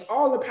this. Like, it's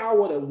all the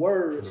power of the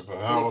words when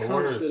it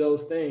comes to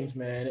those things,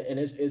 man. And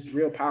it's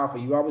real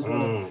powerful. You always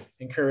want to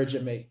encourage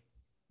your mate.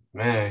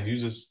 Man, you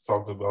just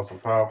talked about some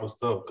powerful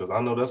stuff, because I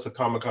know that's a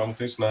common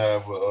conversation I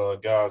have with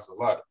guys a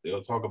lot.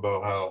 They'll talk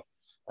about how,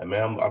 like,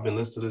 man, I've been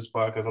listening to this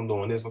podcast, I'm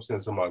doing this, I'm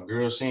saying to my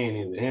girl, she ain't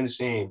even in it,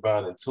 she ain't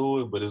buying into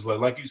it. But it's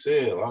like you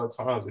said, a lot of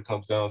times it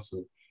comes down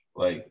to,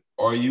 like,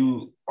 are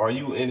you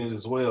in it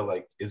as well?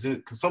 Like, is it,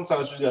 because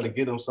sometimes you got to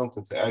get them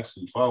something to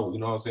actually follow, you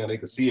know what I'm saying? They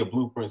can see a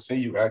blueprint, see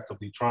you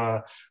actively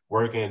trying,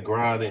 working,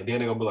 grinding, and then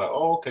they're going to be like,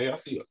 oh, okay, I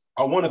see it.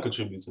 I want to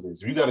contribute to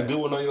this. If you got a good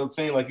one on your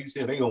team, like you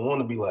said, they gonna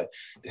want to be like,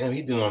 damn,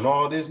 he doing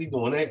all this, he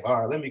doing that.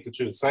 All right, let me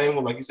contribute. Same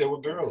with, like you said,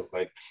 with girls.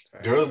 Like,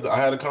 girls, I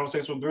had a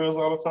conversation with girls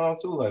all the time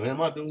too. Like, man,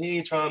 my dude, he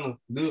ain't trying to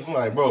do. I'm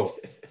like, bro,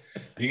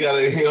 you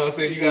gotta, you know what I'm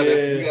saying?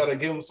 You gotta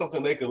give them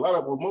something they can. A lot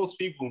of, with most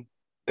people,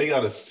 they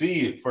gotta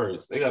see it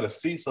first. They gotta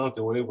see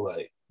something where they were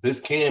like, this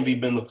can be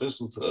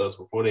beneficial to us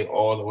before they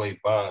all the way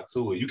buy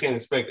into it. You can't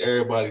expect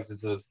everybody to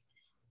just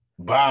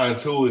buy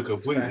into it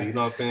completely, you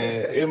know what I'm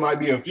saying? It might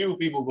be a few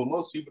people, but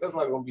most people, that's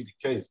not gonna be the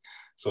case.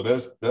 So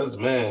that's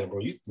man, bro.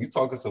 You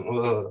talking some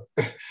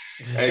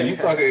hey, you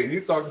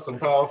talking some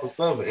powerful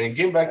stuff. And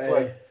getting back to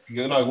like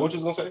what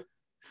you was gonna say?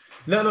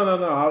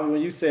 No.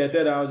 When you said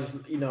that, I was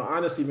just,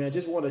 honestly, man,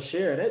 just want to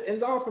share it.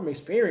 It's all from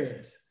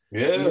experience.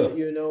 Yeah.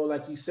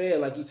 Like you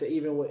said,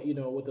 even with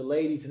with the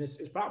ladies, and it's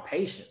about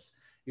patience.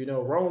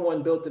 Rome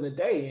wasn't built in a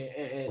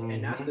day,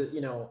 and that's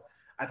the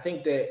I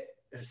think that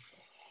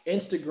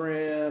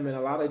Instagram and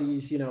a lot of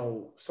these,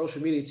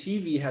 social media,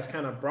 TV has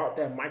kind of brought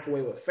that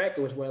microwave effect.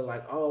 It was where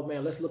like, oh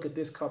man, let's look at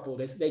this couple.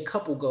 They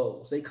couple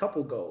goals.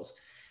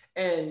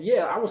 And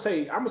yeah, I'm gonna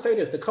say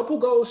this: the couple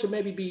goals should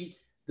maybe be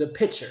the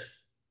picture.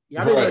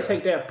 Y'all may want to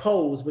take that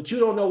pose, but you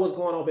don't know what's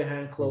going on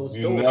behind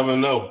closed doors. You never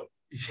know.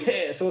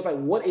 Yeah, so it's like,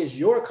 what is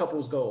your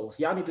couple's goals?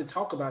 Y'all need to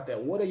talk about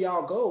that. What are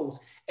y'all goals?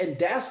 And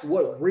that's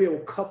what real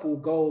couple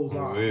goals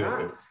are.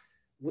 Not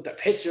with the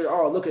picture,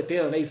 oh, look at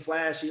them, they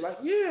flashy. Like,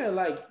 yeah,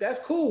 like that's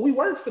cool. We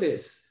work for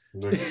this.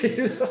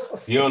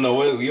 You don't know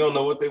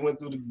what they went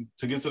through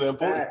to get to that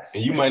point. Facts.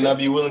 And you might not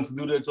be willing to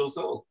do that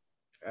yourself.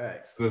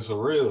 Facts. That's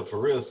for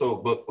real. So,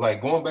 but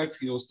like going back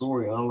to your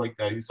story, I don't like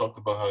that you talked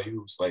about how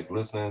you was like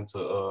listening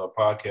to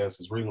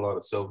podcasts, reading a lot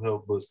of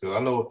self-help books. Because I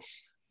know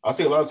I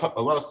see a lot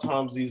of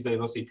times these days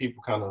I see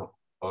people kind of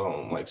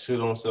like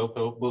shit on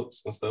self-help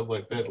books and stuff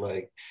like that.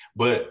 Like,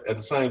 but at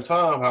the same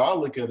time, how I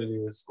look at it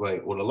is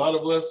like with a lot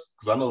of us,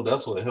 because I know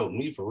that's what helped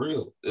me for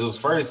real. It was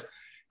first,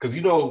 because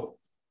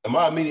in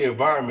my immediate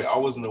environment, I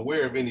wasn't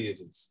aware of any of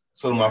this.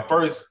 So my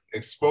first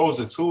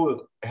exposure to it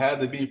had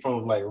to be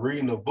from like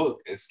reading a book.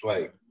 It's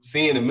like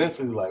seeing it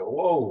mentally, like,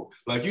 whoa,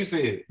 like you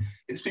said,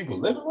 is people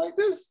living like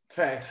this?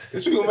 Facts.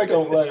 Is people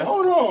making like,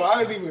 hold on,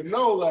 I didn't even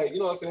know, like, you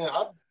know what I'm saying?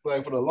 I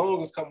like for the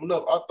longest coming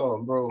up, I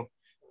thought, bro,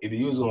 either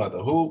you was gonna have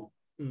to hoop,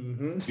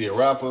 be a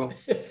rapper,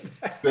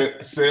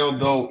 sell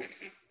dope.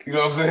 You know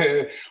what I'm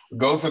saying?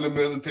 Go to the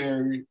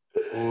military,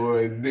 or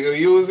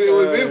it was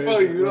it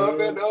for you. You know what I'm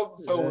saying? That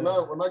was, so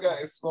when I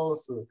got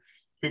exposed to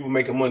people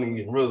making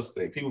money in real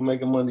estate, people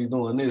making money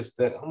doing this,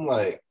 that, I'm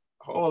like,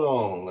 hold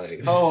on,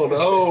 like hold.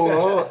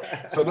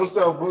 So them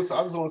self books,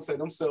 I just want to say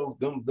them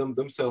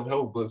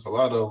self-help books, a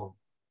lot of them,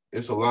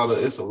 it's a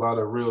lot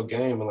of real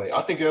game, and like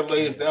I think it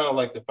lays down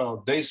like the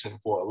foundation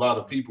for a lot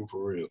of people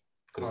for real.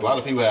 Because a lot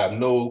of people have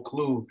no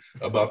clue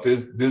about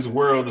this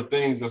world of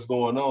things that's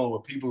going on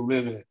with people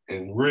living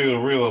in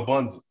real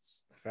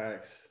abundance.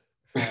 Facts,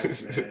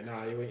 man.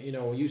 Nah, you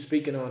know, when you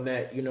speaking on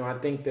that, you know, I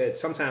think that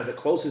sometimes the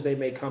closest they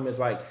may come is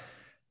like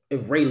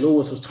if Ray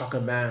Lewis was talking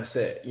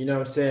mindset, you know what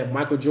I'm saying?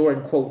 Michael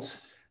Jordan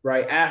quotes,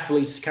 right?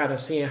 Athletes kind of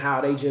seeing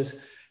how they just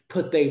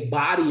put their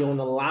body on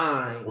the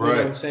line, you know what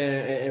I'm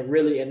saying? And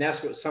really, and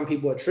that's what some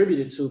people attribute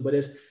it to, but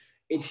it's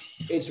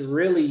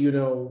really, you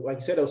know, like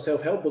you said, those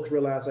self-help books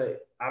realize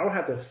that I don't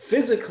have to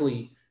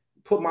physically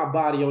put my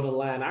body on the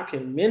line. I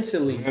can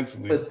mentally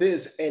put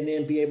this and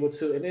then be able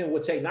to, and then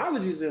what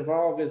technology is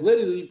involved is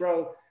literally,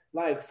 bro,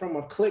 like from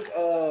a click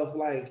of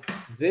like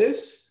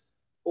this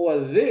or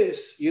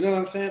this, you know what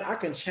I'm saying? I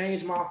can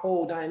change my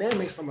whole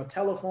dynamics from a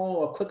telephone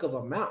or a click of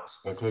a mouse.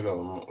 And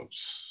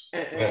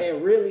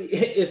really,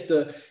 it's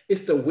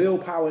the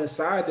willpower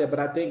inside there. But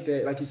I think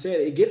that, like you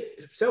said,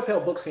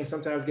 self-help books can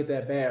sometimes get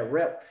that bad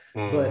rep,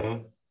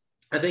 but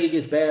I think it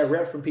gets bad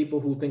rep from people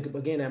who think,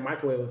 again, that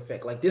microwave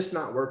effect, like this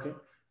not working.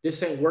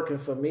 This ain't working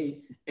for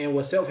me. And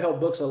what self-help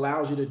books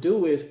allows you to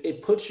do is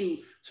it puts you,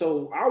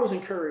 so I was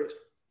encouraged,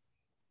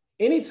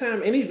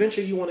 anytime, any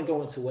venture you want to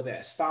go into, whether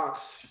that's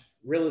stocks,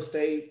 real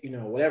estate, you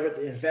know, whatever,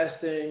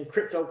 investing,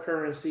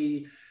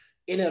 cryptocurrency,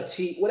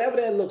 NFT, whatever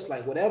that looks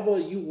like, whatever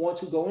you want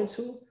to go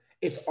into,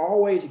 it's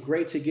always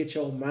great to get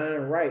your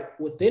mind right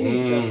within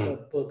these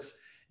self-help books,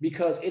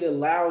 because it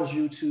allows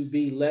you to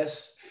be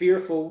less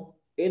fearful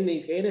in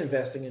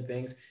investing in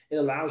things. It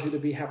allows you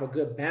to have a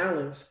good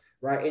balance,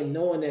 right? And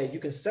knowing that you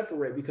can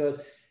separate, because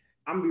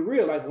I'm gonna be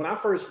real, like when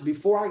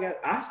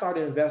I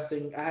started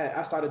investing,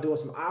 I started doing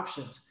some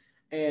options.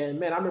 And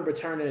man, I remember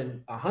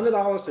turning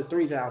 $100 to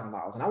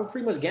 $3,000, and I was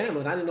pretty much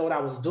gambling. I didn't know what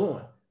I was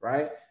doing,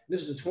 right?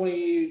 This is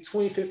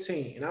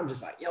 2015, and I'm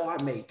just like, yo,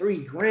 I made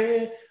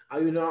 $3,000,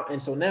 you know.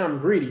 And so now I'm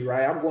greedy,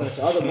 right? I'm going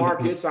into other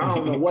markets. I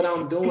don't know what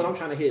I'm doing. I'm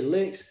trying to hit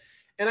licks,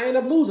 and I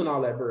ended up losing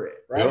all that bread,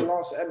 right?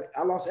 Yep.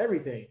 I lost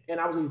everything, and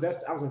I was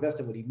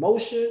investing with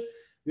emotion.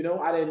 You know,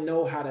 I didn't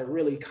know how to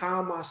really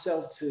calm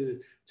myself to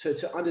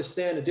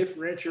understand and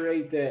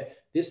differentiate that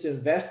this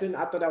investing,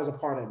 I thought that was a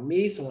part of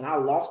me. So when I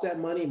lost that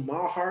money,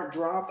 my heart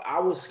dropped. I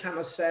was kind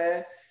of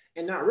sad,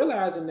 and not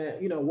realizing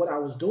that, you know, what I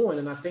was doing.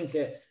 And I think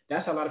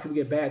that's how a lot of people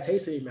get bad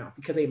taste in their mouth,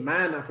 because they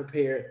mind not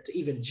prepared to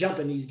even jump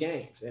in these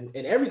games. And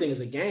everything is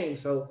a game.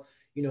 So,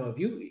 you know,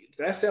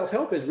 that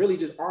self-help is really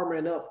just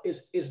armoring up,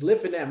 is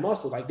lifting that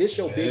muscle. Like this,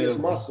 your biggest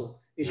muscle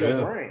is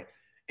your brain.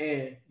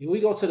 And we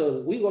go to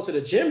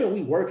the gym and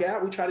we work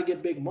out, we try to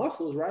get big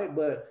muscles, right?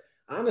 But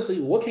honestly,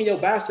 what can your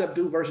bicep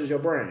do versus your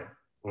brain?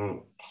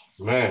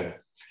 Man,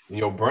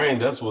 your brain,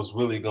 that's what's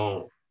really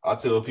going. I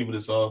tell people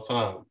this all the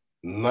time.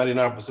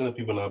 99% of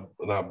people are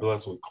not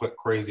blessed with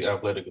crazy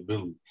athletic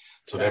ability.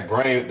 So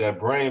that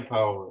brain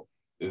power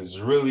is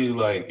really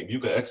like, if you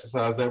can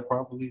exercise that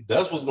properly,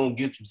 that's what's going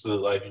to get you to the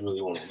life you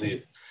really want to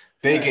live.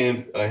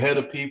 Thinking ahead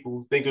of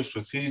people, thinking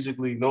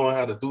strategically, knowing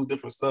how to do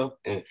different stuff.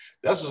 And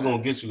that's what's going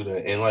to get you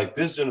there. And like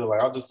this generation,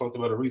 like I just talked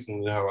about it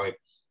recently, how like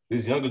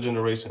this younger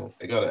generation,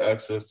 they got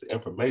access to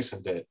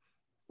information that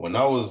when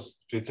I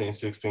was 15,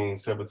 16,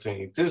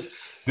 17, this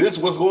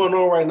what's going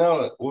on right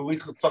now, when we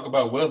could talk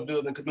about wealth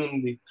building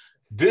community,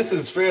 this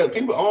is fair.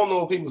 People, I don't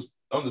know if people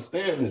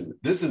understand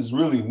this is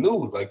really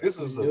new. Like this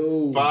is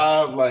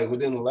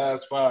within the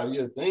last 5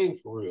 year thing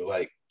for real.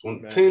 Like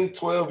 10,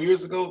 12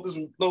 years ago,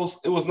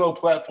 it was no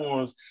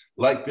platforms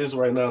like this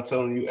right now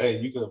telling you, hey,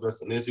 you can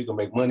invest in this, you can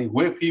make money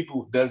with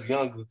people that's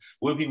younger,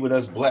 with people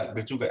that's Black,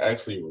 that you can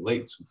actually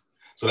relate to.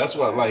 So that's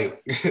why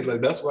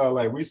that's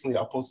why recently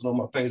I posted on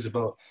my page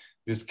about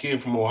this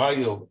kid from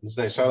Ohio.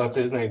 Shout out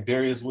to his name,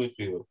 Darius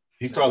Whitfield.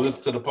 He started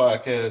listening to the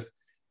podcast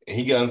and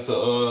he got into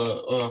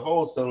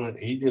wholesaling.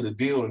 He did a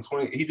deal in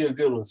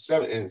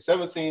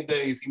 17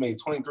 days. He made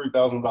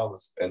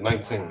 $23,000 at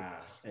 19. Wow.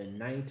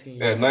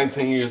 At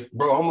 19 years,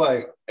 bro. I'm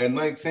like, at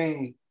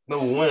 19,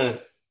 number one,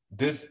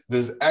 this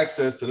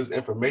access to this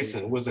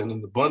information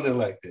wasn't abundant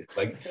like that.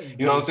 Like,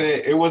 you know what I'm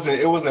saying? It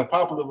wasn't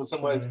popular for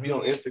somebody to be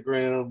on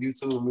Instagram,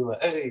 YouTube, and be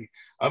like, hey,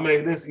 I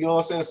made this. You know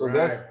what I'm saying? So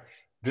that's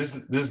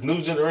this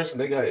new generation.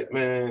 They got it,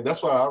 man.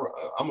 That's why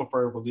I'm a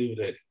firm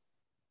believer that.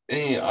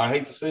 And I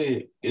hate to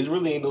say it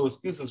really ain't no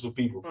excuses for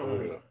people. For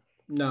real.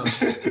 No,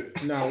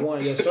 not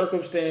one. Your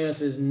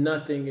circumstance is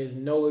nothing, is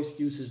no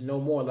excuses, no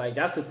more. Like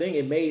that's the thing.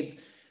 It made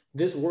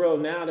this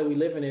world now that we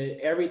live in,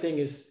 everything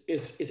is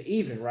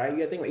even, right? You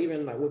gotta think about,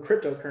 even like with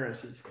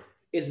cryptocurrencies,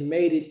 it's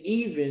made it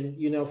even,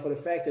 you know, for the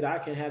fact that I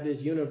can have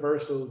this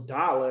universal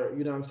dollar,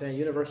 you know what I'm saying,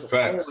 universal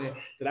coin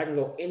that I can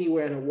go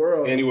anywhere in the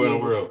world. Anywhere in the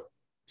world.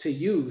 To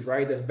use,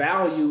 right? The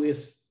value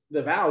is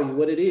the value,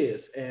 what it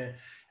is. And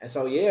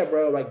so, yeah,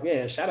 bro, like,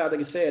 man, shout out, like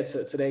you said,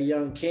 to that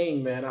young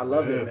king, man. I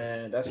love it,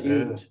 man. That's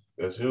huge.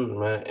 That's huge,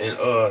 man. And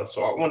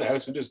so I want to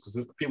ask you this,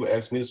 because people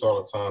ask me this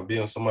all the time,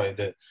 being somebody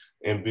that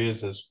in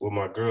business with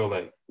my girl,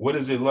 like, what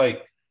is it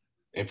like?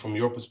 And from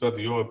your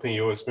perspective, your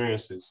opinion, your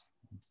experiences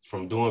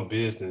from doing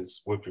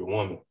business with your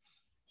woman?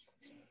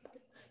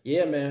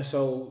 Yeah, man.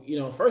 So, you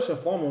know, first and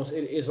foremost,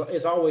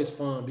 it's always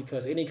fun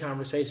because any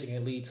conversation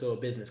can lead to a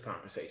business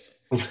conversation.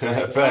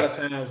 Right? A lot of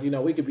times, you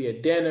know, we could be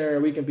at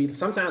dinner,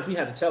 sometimes we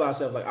have to tell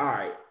ourselves like, all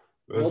right,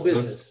 no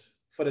business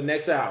for the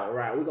next hour,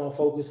 right? We're going to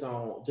focus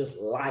on just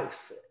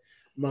life.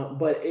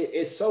 But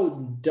it's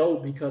so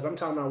dope because I'm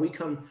talking about, we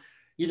come,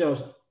 you know,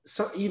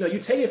 you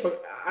take it for,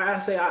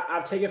 I've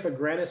taken it for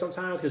granted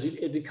sometimes because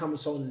it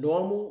becomes so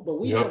normal,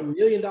 but we have $1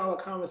 million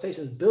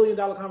conversations, $1 billion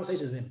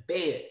conversations in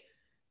bed.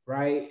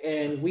 Right.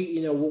 And we,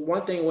 you know,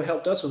 one thing what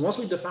helped us was once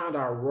we defined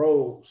our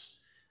roles,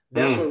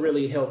 that's what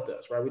really helped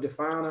us. Right. We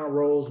defined our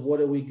roles.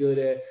 What are we good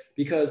at?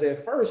 Because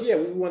at first, we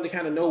wanted to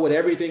kind of know what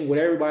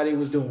everybody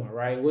was doing.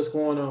 Right. What's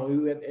going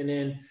on. And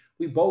then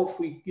we both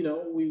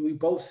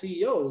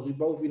CEOs, we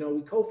both, you know,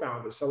 we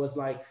co-founders. So it's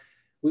like,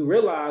 we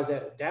realize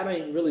that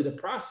ain't really the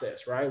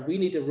process. Right. We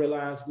need to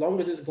realize as long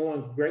as it's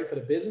going great for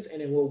the business.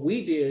 And then what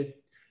we did,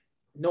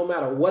 no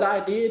matter what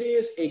idea it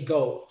is, it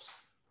goes.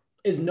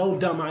 It's no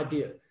dumb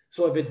idea.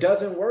 So if it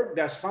doesn't work,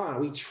 that's fine.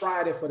 We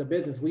tried it for the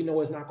business. We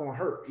know it's not going to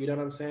hurt. You know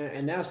what I'm saying?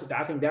 And I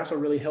think that's what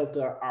really helped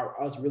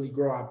us really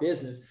grow our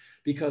business,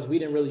 because we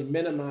didn't really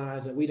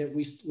minimize and we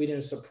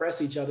didn't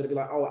suppress each other to be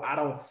like,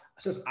 oh,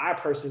 since I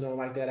personally don't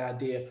like that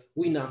idea,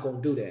 we not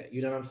going to do that.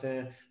 You know what I'm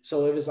saying?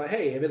 So if it's like,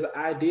 hey, if it's an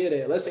idea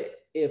that, let's say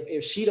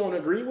if she don't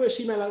agree with,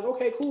 she may like,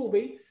 okay, cool,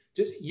 B,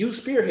 just you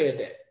spearhead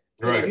that.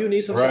 Right. If you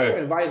need some support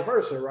and vice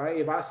versa, right?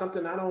 If I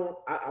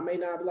may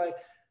not be like,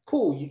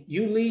 cool,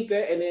 you lead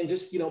that and then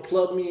just, you know,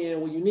 plug me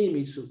in when you need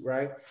me to,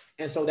 right?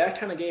 And so that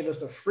kind of gave us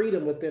the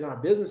freedom within our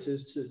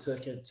businesses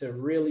to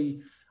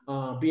really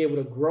be able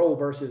to grow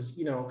versus,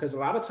 you know, because a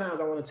lot of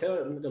times I want to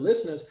tell the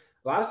listeners,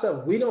 a lot of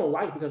stuff we don't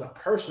like because of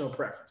personal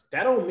preference.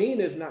 That don't mean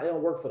it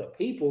don't work for the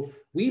people.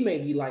 We may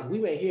hear like,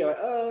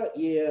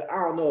 yeah, I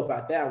don't know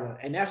about that one.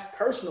 And that's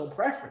personal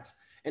preference.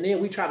 And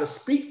then we try to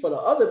speak for the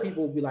other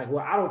people, be like,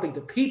 well, I don't think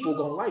the people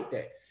gonna like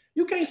that.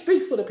 You can't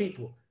speak for the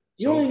people.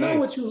 You only know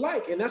what you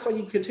like. And that's why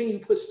you continue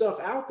to put stuff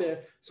out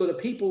there so the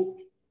people,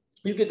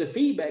 you get the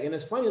feedback. And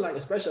it's funny, like,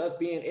 especially us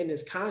being in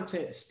this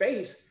content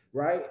space,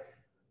 right?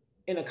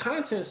 In a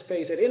content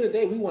space, at the end of the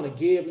day, we want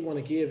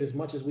to give as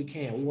much as we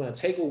can. We want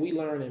to take what we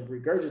learn and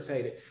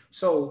regurgitate it.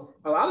 So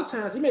a lot of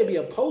times it may be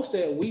a post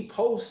that we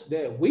post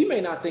that we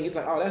may not think it's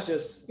like, oh, that's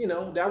just, you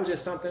know, that was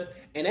just something.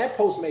 And that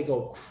post may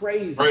go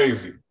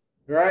crazy.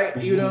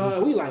 Right? You know,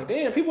 and we like,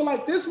 damn, people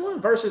like this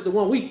one versus the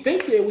one we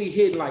think that we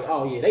hit like,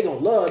 oh yeah, they gonna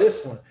love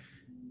this one.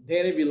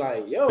 Then it'd be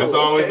like, yo. That's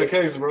always the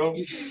case, bro.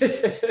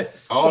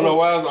 So, I don't know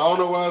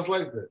why it's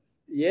like that.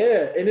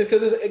 Yeah. And it's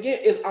because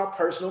it's our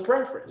personal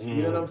preference. You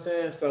know what I'm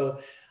saying? So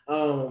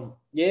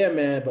yeah,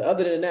 man. But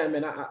other than that,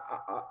 man,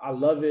 I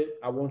love it.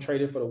 I won't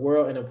trade it for the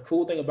world. And the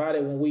cool thing about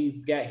it, when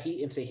we got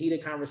into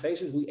heated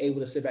conversations, we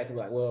able to sit back and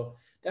be like, well,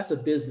 that's a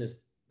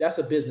business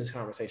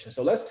conversation.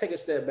 So let's take a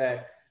step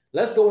back.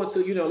 Let's go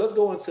into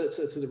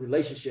the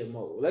relationship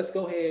mode. Let's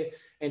go ahead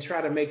and try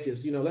to make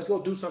this, you know, let's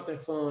go do something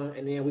fun,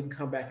 and then we can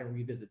come back and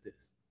revisit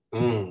this.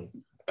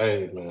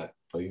 Hey, man,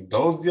 for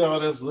those of y'all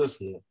that's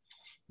listening,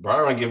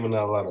 Byron giving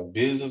out a lot of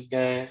business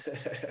game,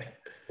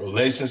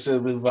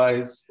 relationship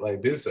advice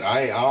like this.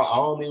 I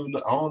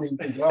don't even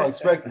think y'all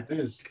expected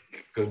this,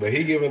 but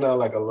he giving out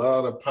like a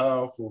lot of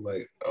powerful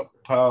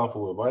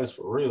advice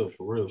for real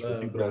for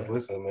people that's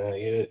listening, man.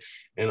 Yeah,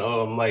 and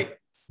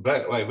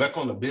Back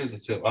on the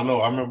business tip, I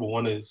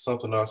remember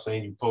something I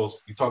seen you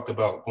post. You talked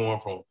about going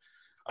from,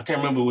 I can't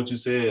remember what you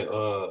said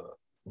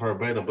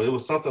verbatim, but it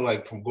was something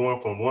like from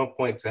going from one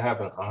point to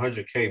having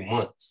 100K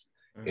months,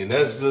 and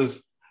that's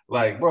just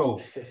like, bro,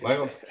 like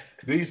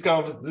this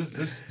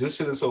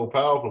shit is so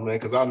powerful, man.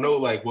 Because I know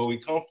like where we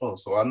come from,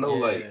 so I know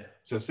like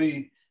to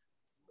see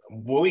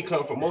where we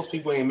come from. Most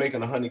people ain't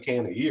making 100K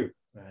in a year.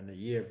 In a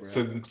year, bro.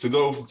 So to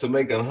go to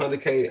making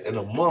 100K in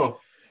a month.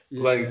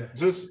 Yeah. Like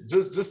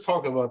just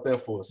talk about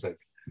that for a second.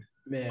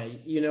 Man,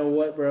 you know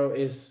what, bro?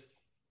 It's,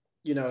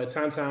 you know,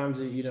 sometimes,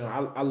 you know,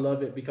 I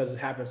love it because it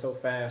happens so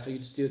fast. So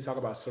you still talk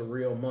about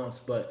surreal months,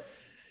 but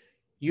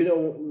you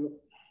know,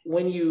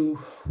 when you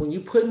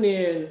putting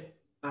in,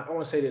 I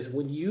want to say this,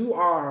 when you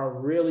are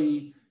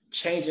really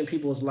changing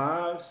people's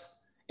lives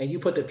and you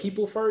put the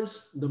people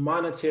first, the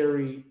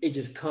monetary, it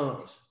just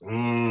comes.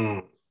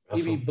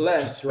 You be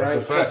blessed, right?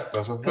 That's a fact.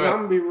 Because I'm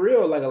gonna be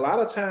real. Like a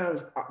lot of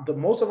times,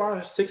 most of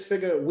our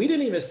 6-figure, we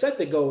didn't even set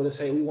the goal to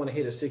say we want to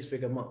hit a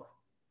 6-figure month.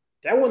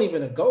 That wasn't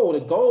even a goal. The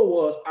goal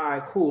was, all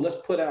right, cool. Let's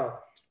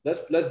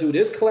do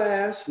this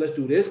class. Let's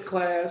do this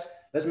class.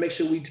 Let's make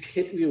sure we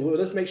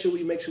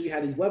make sure we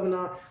have these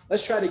webinars.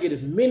 Let's try to get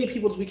as many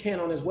people as we can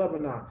on this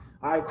webinar.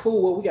 All right,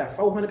 cool. Well, we got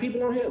 400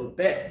 people on here.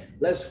 Bet.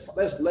 Let's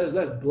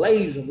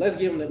blaze them. Let's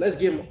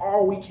give them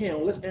all we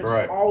can. Let's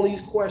answer all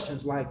these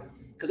questions.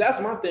 Because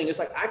that's my thing. It's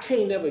like I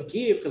can't never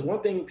give, because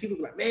one thing people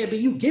be like, man, but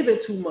you giving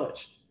too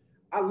much.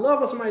 I love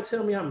when somebody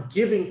tell me I'm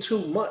giving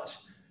too much,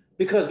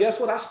 because guess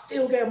what? I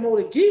still got more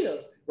to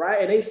give,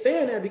 right? And they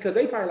saying that because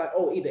they probably like,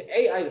 oh, either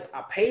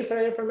I paid for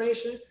that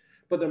information,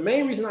 but the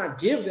main reason I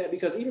give that,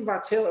 because even if I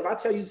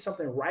tell you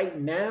something right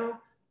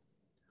now,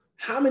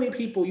 how many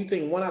people you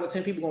think 1 out of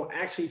 10 people gonna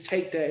actually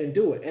take that and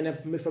do it? And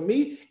if for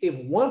me, if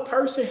one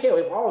person, hell,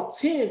 if all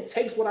 10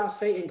 takes what I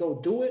say and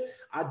go do it,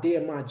 I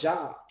did my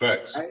job.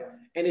 Facts. Right?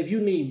 And if you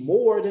need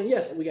more, then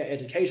yes, we got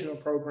educational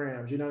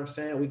programs. You know what I'm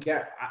saying?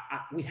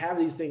 We have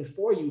these things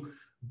for you,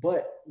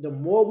 but the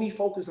more we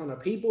focus on the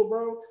people,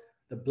 bro,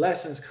 the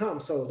blessings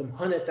come. So them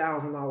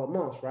 $100,000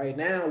 months, right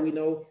now, we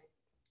know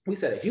we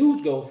set a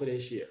huge goal for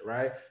this year,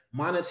 right?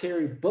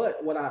 Monetary,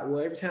 but what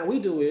every time we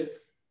do is,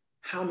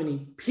 how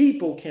many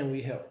people can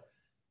we help?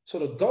 So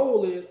the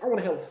goal is, I want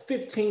to help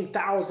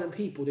 15,000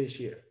 people this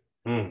year.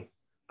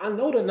 I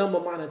know the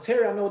number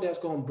monetary, I know that's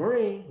going to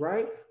bring,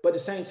 right? But at the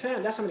same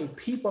time, that's how many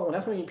people,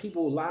 that's how many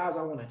people's lives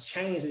I want to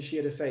change this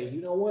year, to say,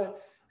 you know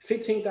what?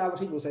 15,000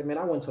 people say, man,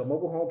 I went to a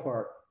mobile home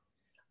park.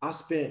 I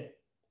spent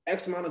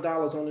X amount of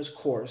dollars on this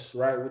course,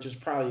 right? Which is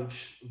probably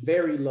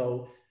very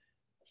low.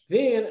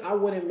 Then I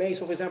went and made,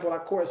 so for example, our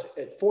course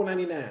at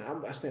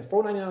 $499, I spent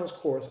 $499 on this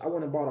course. I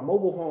went and bought a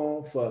mobile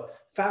home for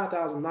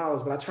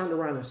 $5,000, but I turned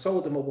around and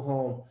sold the mobile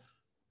home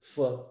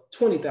for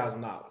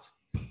 $20,000.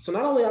 So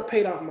not only I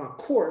paid off my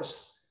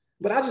course,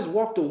 but I just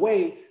walked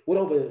away with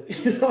over,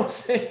 you know what I'm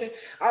saying?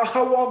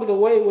 I walked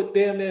away with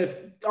damn near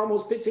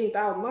almost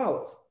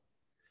 $15,000.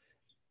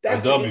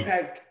 That's the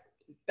impact.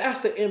 That's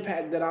the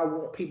impact that I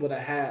want people to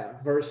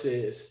have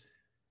versus,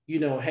 you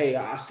know, hey,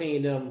 I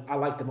seen them, I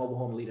like the mobile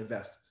home elite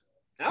investors.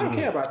 I don't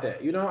care about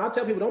that. You know, I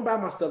tell people, don't buy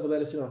my stuff and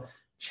let it, you know,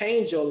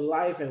 change your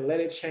life and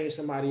let it change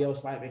somebody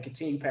else's life and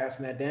continue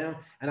passing that down.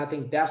 And I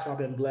think that's why I've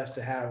been blessed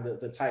to have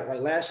the type. Like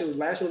last year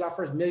was our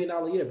first $1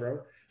 million year,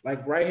 bro.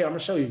 Like right here, I'm gonna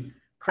show you.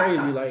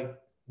 Crazy. Like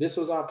this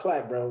was our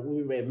plaque, bro.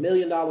 We made $1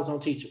 million on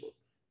Teachable.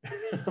 You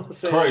know what I'm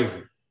saying? Crazy.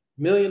 $1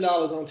 million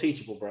on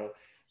Teachable, bro.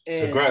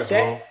 And congrats,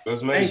 bro.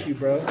 That's amazing. Thank you,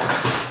 bro.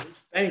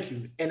 Thank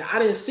you. And I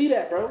didn't see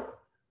that, bro.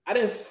 I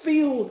didn't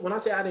feel, when I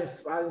say I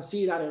didn't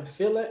see it, I didn't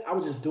feel it. I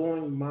was just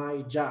doing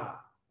my job.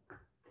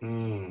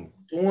 Doing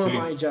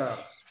my job.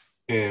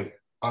 And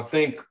I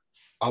think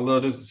I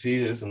love this to see.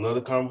 It's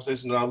another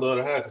conversation that I love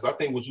to have, because I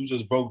think what you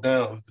just broke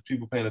down with the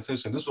people paying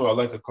attention, this is what I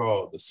like to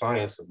call the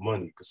science of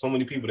money. Because so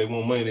many people, they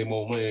want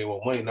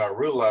money, not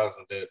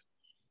realizing that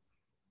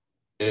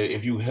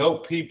if you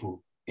help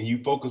people and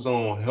you focus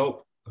on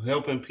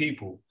helping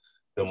people,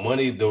 the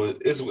money,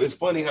 it's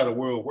funny how the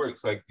world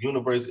works. Like the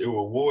universe, it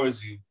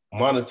rewards you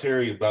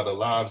monetary by the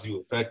lives you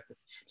affect.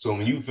 So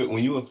when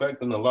you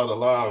affecting a lot of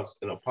lives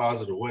in a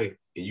positive way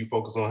and you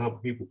focus on helping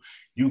people,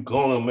 you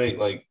gonna make,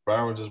 like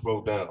Byron just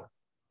broke down,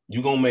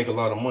 you're gonna make a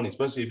lot of money,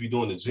 especially if you're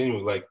doing it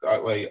genuine. Like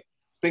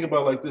think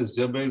about it like this.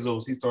 Jeff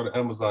Bezos, he started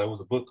Amazon. It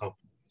was a book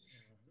company.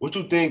 What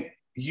you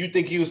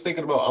think he was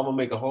thinking about? I'm gonna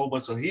make a whole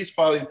bunch of, he's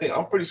probably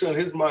I'm pretty sure in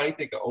his mind he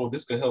thinking, oh,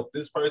 this could help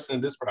this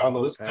person, I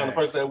know this kind of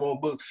person that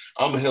want books,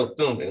 I'm gonna help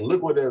them. And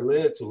look what that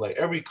led to. Like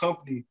every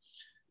company,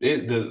 I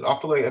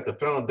feel like at the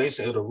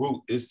foundation of the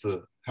root is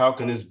to, how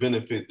can this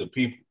benefit the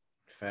people?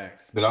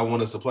 Facts. That I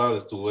want to supply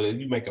this to. Whether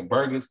you making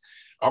burgers,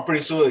 I'm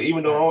pretty sure,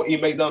 even though I don't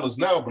eat McDonald's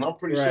now, but I'm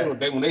pretty sure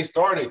that when they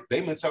started,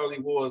 their mentality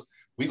was,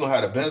 we gonna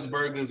have the best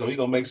burgers, or we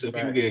gonna make sure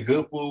people get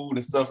good food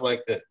and stuff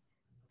like that.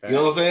 Facts. You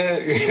know what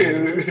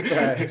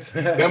I'm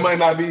saying? That might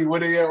not be where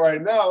they at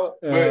right now,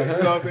 but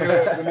you know what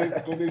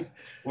I'm saying?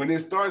 When they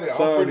started,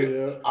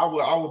 I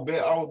would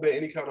bet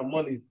any kind of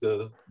money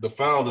the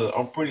founder,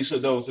 I'm pretty sure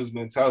that was his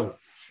mentality.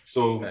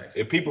 So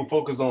if people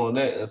focus on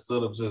that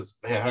instead of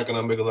just, man, how can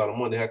I make a lot of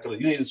money? You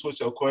need to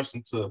switch your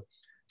question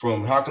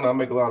from how can I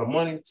make a lot of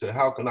money to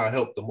how can I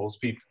help the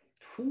most people?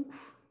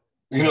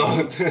 You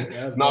know,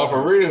 no,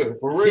 for real.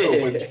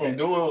 From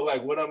doing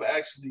like what I'm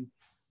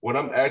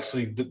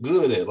actually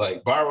good at.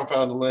 Like Byron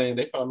found the lane,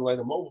 they found the lane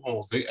of mobile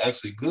homes. They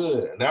actually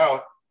good.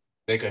 Now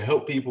they can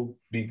help people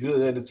be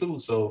good at it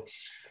too. So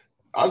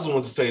I just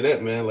want to say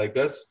that, man. Like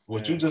that's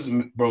what you just,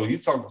 bro. You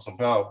talking some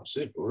powerful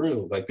shit for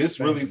real. Like this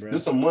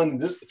some money.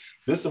 This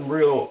some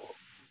real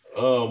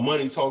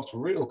money talks for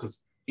real.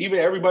 Because even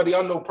everybody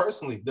I know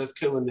personally that's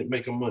killing it,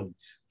 making money,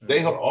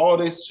 all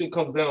this shit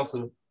comes down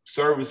to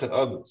servicing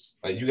others.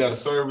 Like you got to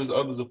service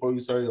others before you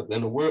serve them.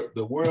 And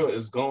the world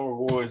is gonna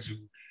reward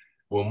you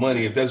with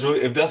money if that's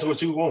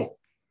what you want.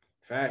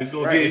 Facts. It's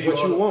gonna give you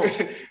what you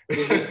want.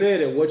 You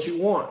said it. What you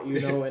want.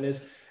 You know, and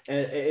it's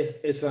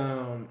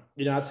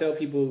you know, I tell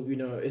people, you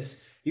know,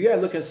 you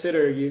gotta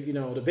consider you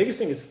know, the biggest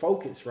thing is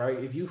focus, right?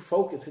 If you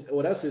focus,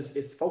 what else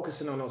is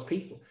focusing on those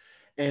people.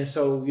 And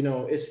so, you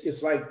know,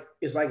 it's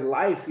like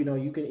life, you know,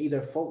 you can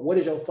either what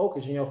is your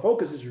focus? And your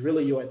focus is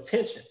really your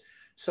attention.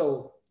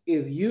 So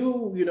if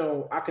you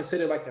know, I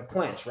consider like the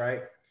plants,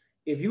 right?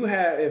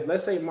 If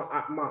let's say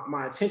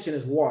my attention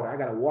is water, I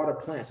got to water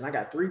plants, and I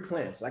got 3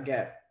 plants. I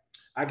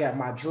got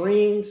my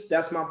dreams.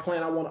 That's my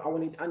plant.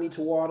 I need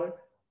to water.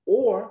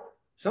 Or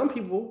some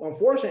people,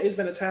 unfortunately, it's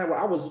been a time where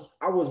I was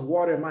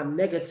watering my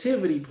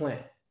negativity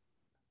plant.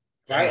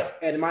 right?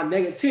 And my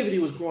negativity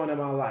was growing in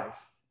my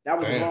life. That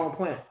was the wrong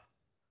plan.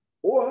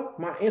 Or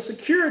my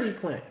insecurity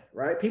plant,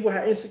 right? People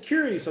have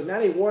insecurity, so now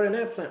they watering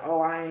that plant.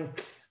 Oh, I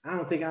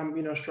don't think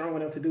I'm, strong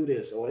enough to do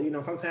this. Or,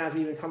 sometimes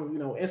even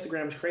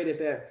Instagram's created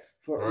that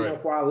for,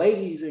 for our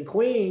ladies and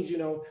queens,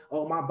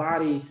 oh, my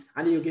body,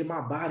 I need to get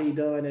my body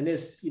done. And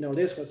this,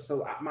 this was,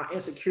 so my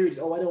insecurities,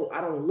 oh,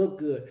 I don't look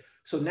good.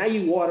 So now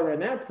you water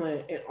in that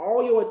plant and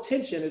all your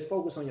attention is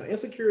focused on your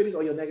insecurities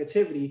or your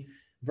negativity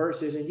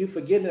and you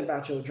forgetting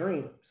about your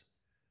dreams.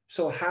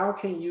 So how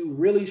can you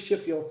really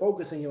shift your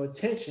focus and your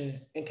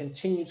attention and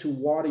continue to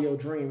water your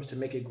dreams to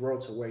make it grow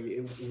to where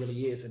it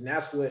really is? And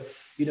that's what,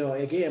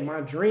 again,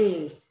 my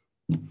dreams,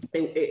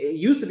 it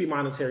used to be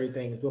monetary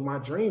things, but my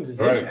dreams is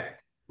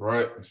impact.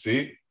 Right.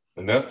 See?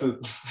 And that's the,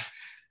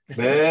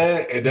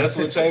 man, and that's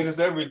what changes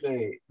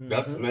everything.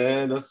 That's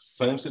the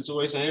same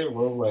situation here,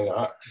 bro.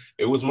 Like,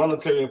 it was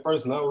monetary at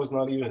first. Now it's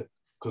not even,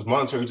 because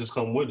monetary just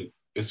come with it.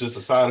 It's just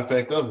a side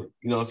effect of it.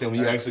 You know what I'm saying?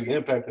 When you actually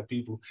impacting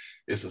people,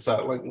 it's a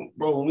side. Like,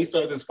 bro, when we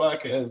started this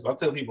podcast, I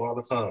tell people all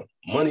the time,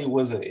 money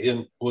wasn't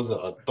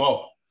a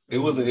thought. It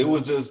wasn't. It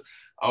was just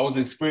I was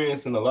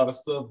experiencing a lot of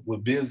stuff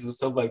with business and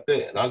stuff like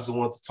that, and I just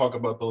wanted to talk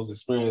about those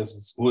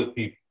experiences with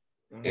people.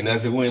 And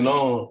as it went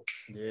on,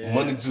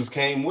 money just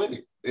came with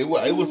it. It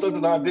was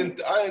something I didn't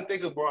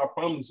think of, bro. I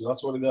promise you. I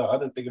swear to God, I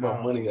didn't think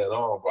about money at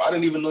all, bro. I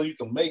didn't even know you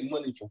can make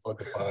money from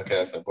fucking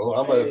podcasting, bro.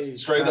 I'm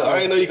straight up. I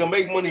didn't know you can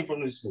make money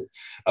from this shit.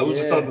 I was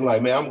just something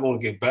like, man, I'm going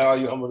to get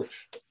value. I want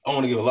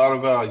to give a lot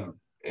of value.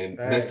 And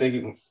that's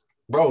thinking,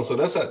 bro. So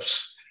that's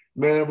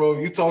man, bro.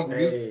 You talking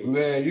some shit,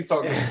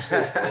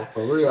 bro.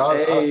 For real. I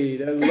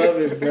love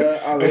it, bro.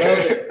 I love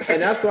it,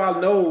 and that's why I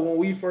know when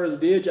we first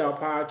did y'all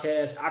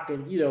podcast, I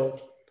can,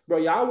 bro,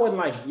 y'all wasn't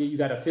like, you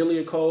got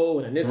affiliate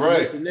code and this and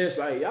this and this.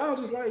 Like, y'all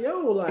just like, yo,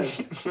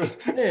 like,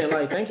 man,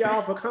 like, thank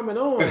y'all for coming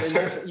on. And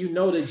that's,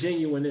 the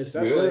genuineness.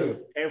 That's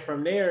what, and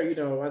from there,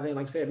 I think,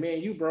 like I said, me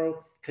and you,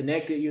 bro,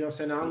 connected, what I'm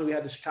saying? Not only we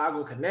had the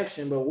Chicago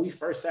connection, but when we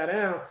first sat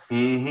down,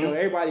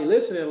 everybody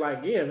listening,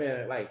 like, yeah,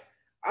 man, like,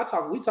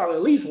 we talk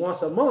at least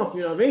once a month,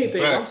 if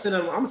anything. Facts.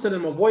 I'm sending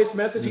him a voice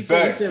message. He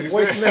sent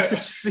voice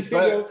messages,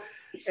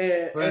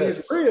 and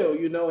it's real,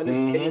 and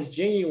it's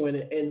genuine.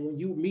 And when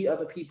you meet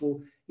other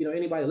people,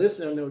 anybody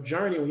listening on their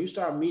journey, when you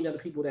start meeting other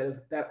people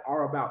that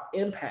are about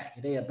impact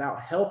and they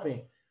about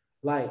helping,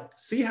 like,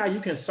 see how you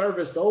can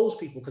service those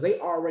people because they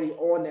already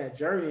on that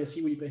journey and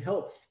see where you can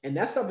help. And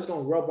that stuff is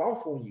going to rub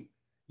off on you.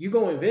 You're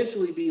going to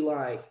eventually be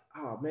like,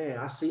 oh man,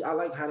 I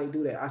like how they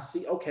do that. I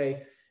see.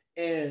 Okay.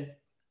 And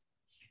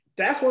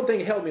that's one thing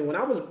that helped me when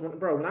I was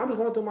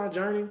going through my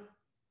journey,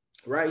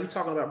 right? You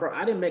talking about, bro,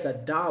 I didn't make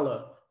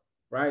 $1,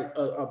 right?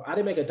 I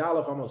didn't make $1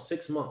 for almost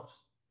 6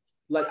 months.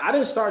 Like, I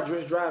didn't start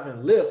just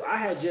driving Lyft.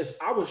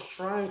 I was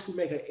trying to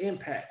make an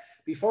impact.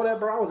 Before that,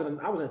 bro, I was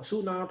in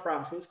 2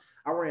 nonprofits.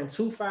 I ran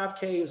 2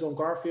 5Ks on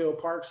Garfield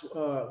Park,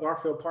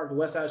 the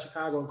west side of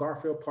Chicago, and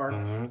Garfield Park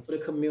for the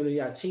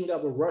community. I teamed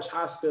up with Rush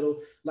Hospital.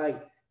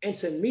 Like, and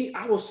to me,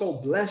 I was so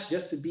blessed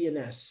just to be in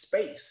that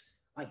space.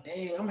 Like,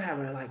 dang,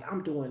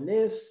 I'm doing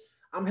this.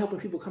 I'm helping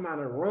people come out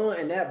and run.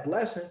 And that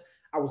blessing,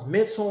 I was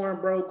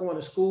mentoring, bro, going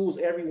to schools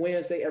every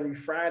Wednesday, every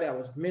Friday. I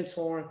was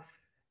mentoring.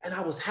 And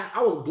I was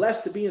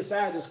blessed to be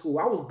inside the school.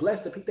 I was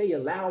blessed that they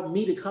allowed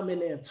me to come in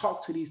there and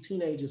talk to these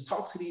teenagers,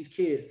 talk to these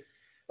kids.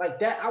 Like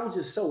that, I was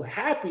just so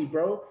happy,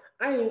 bro.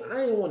 I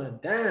ain't want a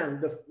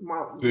dime.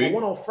 The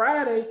one on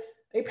Friday,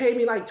 they paid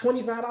me like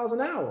 $25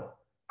 an hour.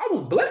 I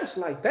was blessed.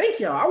 Like, thank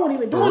y'all. I wasn't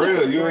even doing it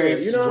for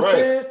free. You know what I'm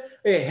saying?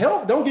 It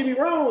helped. Don't get me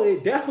wrong.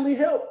 It definitely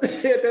helped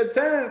at that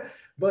time.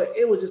 But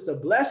it was just a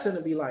blessing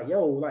to be like,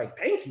 yo, like,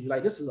 thank you.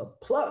 Like, this is a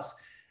plus.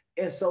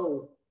 And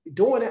so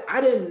doing it, I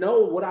didn't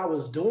know what I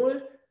was doing.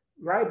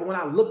 Right. But when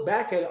I look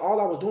back at it,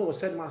 all I was doing was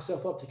setting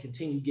myself up to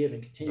continue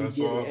giving,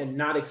 and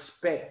not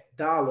expect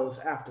dollars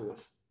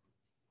afterwards.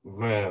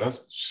 Man,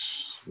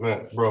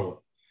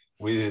 bro.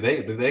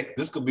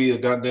 This could be a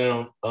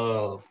goddamn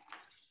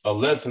a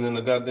lesson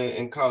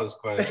in college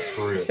class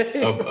for real.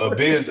 a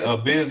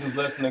business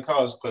lesson in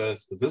college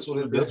class. Because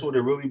that's what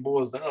it really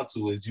boils down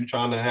to is you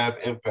trying to have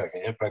impact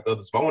and impact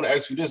others. But I want to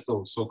ask you this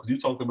though. So because you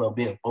talked about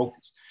being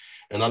focused,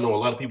 and I know a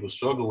lot of people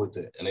struggle with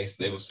it, and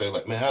they would say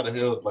like, man, how the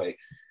hell, like,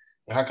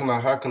 how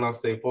can I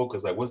stay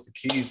focused? Like, what's the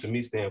keys to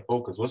me staying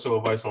focused? What's your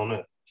advice on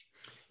that?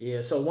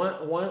 Yeah. So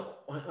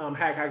one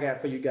hack I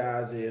got for you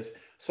guys is,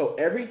 so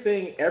every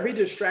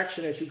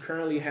distraction that you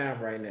currently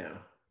have right now,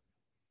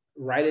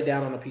 write it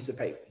down on a piece of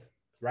paper.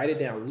 Write it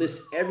down.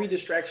 List every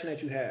distraction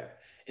that you have.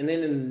 And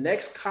then in the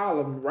next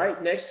column,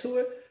 right next to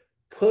it,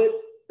 put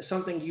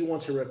something you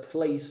want to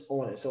replace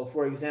on it. So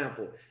for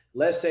example,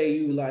 let's say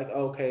you like,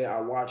 okay, I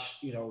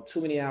watched,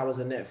 too many hours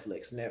of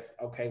Netflix.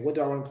 Okay, what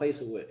do I want to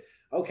replace it with?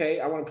 Okay,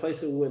 I want to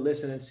replace it with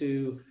listening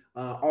to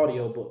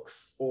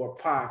audiobooks or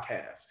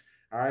podcasts.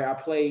 All right,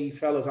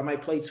 I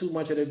might play too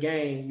much of the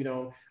game,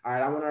 all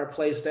right, I want to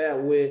replace that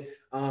with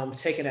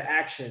taking an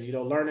action,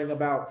 learning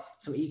about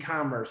some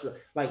e-commerce.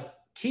 Like,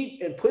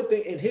 keep and put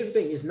and here's the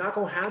thing, it's not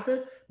going to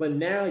happen, but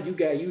now you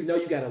got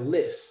a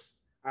list.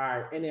 All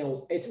right, and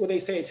then it's what they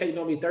say it takes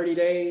normally 30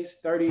 days,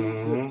 30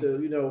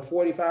 to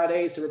 45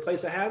 days to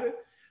replace a habit.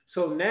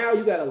 So now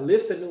you got a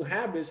list of new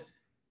habits.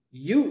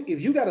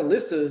 If you got a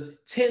list of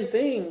 10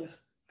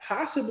 things,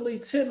 possibly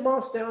 10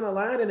 months down the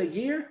line in a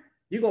year,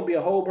 you're gonna be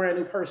a whole brand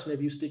new person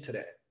if you stick to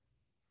that.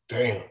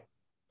 Damn.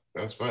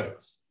 That's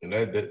facts. And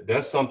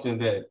that's something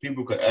that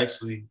people could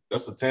actually,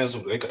 that's a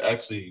tangible, they could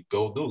actually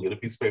go do, get a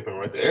piece of paper and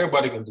write there.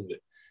 Everybody can do that.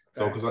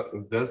 So,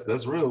 because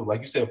that's real.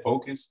 Like you said,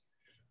 focus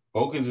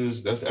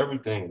that's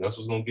everything. That's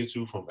what's going to get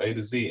you from A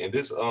to Z. And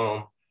this,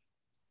 I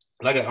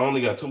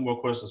only got 2 more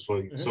questions for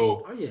you.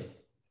 Mm-hmm.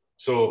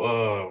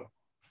 So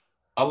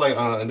I like,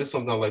 and this is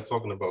something I like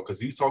talking about,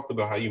 because you talked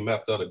about how you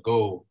mapped out a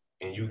goal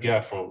and you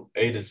got from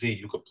A to Z,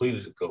 you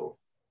completed the goal.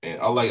 And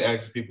I like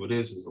asking people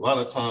this is a lot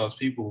of times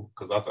people,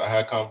 because I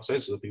had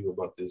conversations with people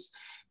about this,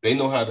 they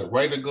know how to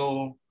write a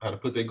goal, how to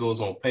put their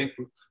goals on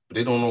paper, but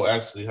they don't know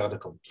actually how to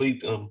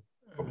complete them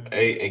from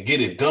A and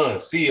get it done,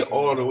 see it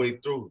all the way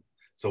through.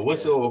 So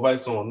what's your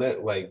advice on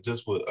that? Like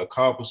just with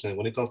accomplishing,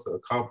 when it comes to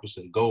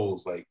accomplishing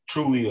goals, like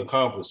truly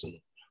accomplishing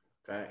them?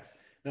 Facts.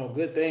 No,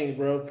 good thing,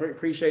 bro.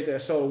 Appreciate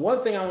that. So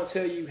one thing I want to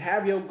tell you,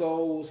 have your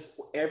goals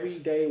every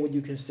day where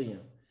you can see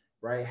them,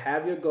 right?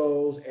 Have your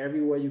goals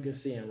everywhere you can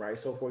see them, right?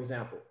 So for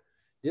example,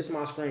 this is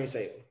my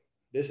screensaver.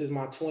 This is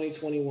my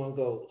 2021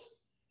 goals.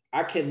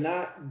 I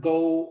cannot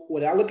go,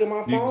 when I look at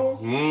my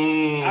phone,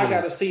 I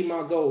got to see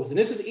my goals. And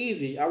this is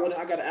easy. I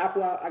got an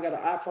Apple, I got an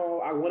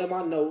iPhone. I went in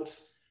my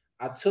notes.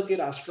 I took it,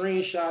 I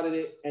screenshotted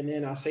it, and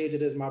then I saved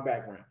it as my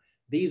background.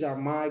 These are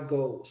my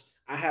goals.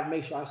 I have to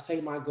make sure I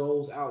say my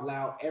goals out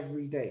loud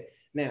every day.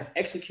 Now,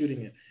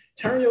 executing it.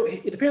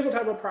 It depends on the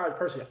type of project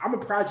person. I'm a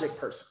project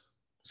person.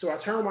 So I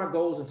turn my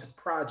goals into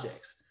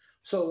projects.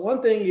 So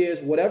one thing is,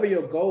 whatever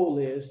your goal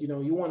is,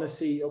 you want to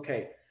see,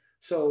 okay,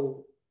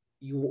 so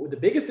the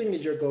biggest thing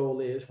that your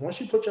goal is,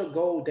 once you put your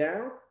goal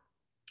down,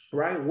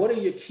 right, what are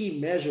your key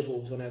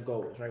measurables on that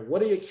goals, right?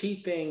 What are your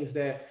key things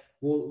that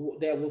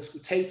will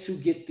take to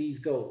get these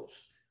goals?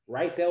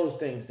 Write those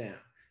things down.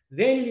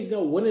 Then you need to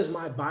know, when is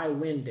my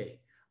by-when date?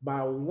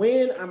 By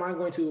when am I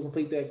going to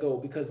complete that goal?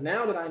 Because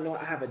now that I know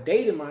I have a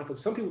date in mind, because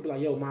some people be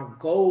like, yo, my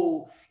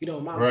goal,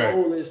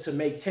 goal is to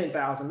make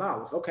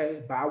 $10,000.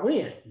 Okay, by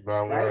when?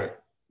 Right?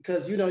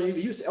 Because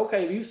you say,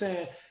 okay, if you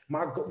saying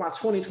my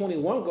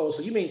 2021 goal,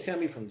 so you mean tell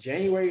me from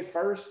January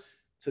 1st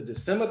to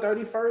December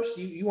 31st,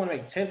 you want to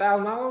make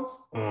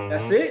 $10,000?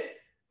 That's it?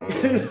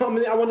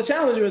 I want to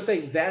challenge you and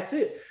say that's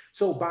it.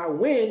 So by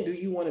when do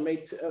you want to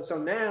make? So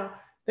now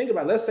think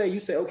about it. Let's say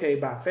you say, okay,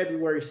 by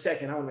February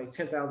 2nd, I want to make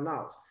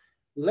 $10,000.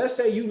 Let's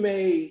say you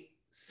made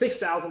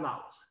 $6,000.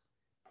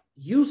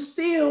 You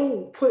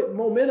still put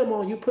momentum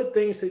on. You put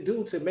things to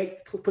do to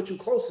put you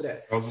close to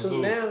that.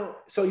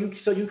 So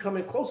you come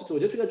in closer to it.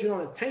 Just because you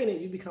don't attain it,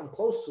 you become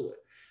close to it.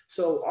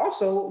 So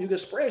also you can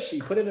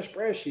put in a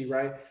spreadsheet,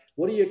 right?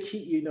 What are your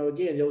key,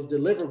 again, those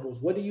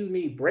deliverables? What do you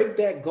need? Break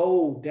that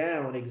goal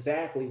down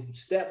exactly,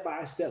 step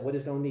by step, what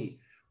it's going to need.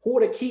 Who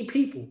are the key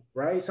people,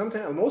 right?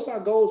 Sometimes, most of our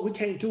goals we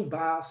can't do by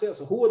ourselves.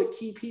 So who are the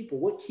key people?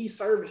 What key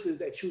services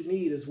that you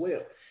need as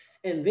well?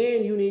 And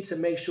then you need to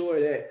make sure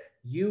that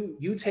you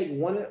take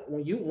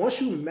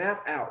once you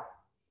map out,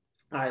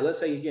 all right, let's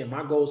say again,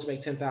 my goal is to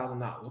make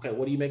 $10,000. Okay,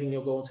 what are you making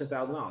your goal $10,000?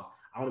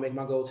 I want to make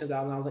my goal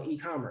 $10,000 in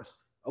e-commerce.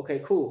 Okay,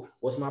 cool.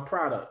 What's my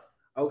product?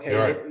 Okay,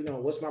 right.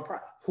 What's my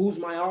product? Who's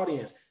my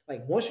audience?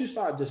 Like once you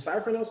start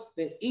deciphering those,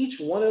 then each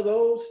one of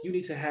those, you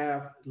need to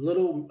have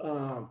little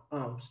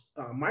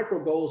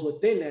micro goals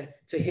within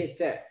that to hit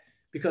that.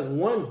 Because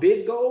one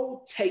big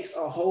goal takes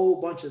a whole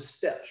bunch of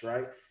steps,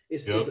 right?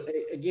 It's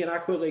again, I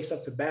correlate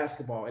stuff to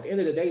basketball. At the end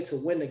of the day, to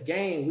win the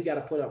game, we got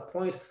to put up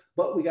points,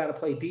 but we got to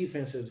play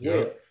defense as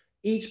well.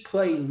 Each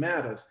play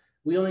matters.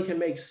 We only can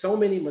make so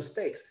many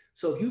mistakes.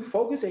 So if you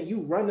focus and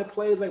you run the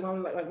plays, like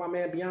my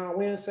man Beyond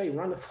Win say,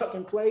 run the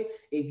fucking play.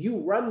 If you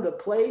run the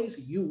plays,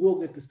 you will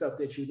get the stuff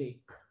that you need.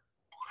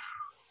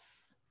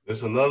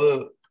 There's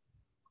another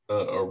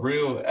a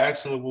real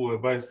actionable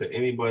advice that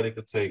anybody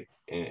could take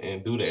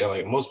and do that.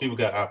 Like most people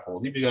got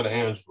iPhones. If you got an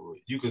Android,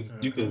 you could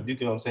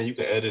what I'm saying, you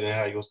can edit and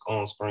have your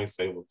own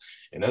screensaver.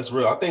 And that's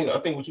real. I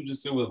think what you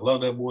just said with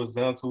love that boils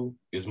down to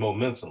is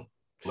momentum.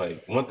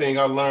 Like one thing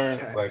I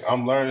learned, like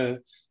I'm learning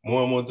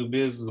more and more through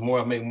business, the more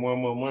I make more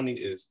and more money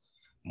is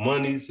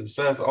money,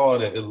 success, all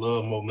that. It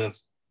love momentum.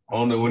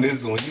 When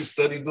you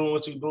study doing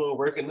what you're doing,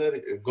 working at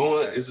it, and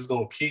going, it's just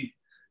gonna keep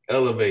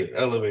elevating.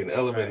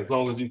 Right. As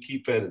long as you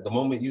keep at it. The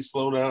moment you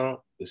slow down,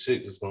 the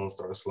shit just gonna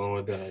start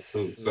slowing down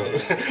too. So bro.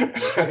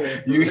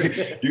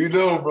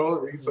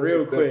 So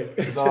real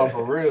quick. No,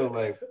 for real.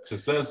 Like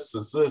success.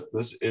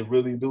 It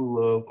really do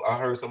love. I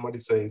heard somebody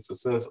say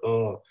success.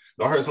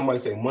 I heard somebody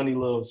say money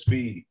loves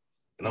speed.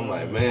 And I'm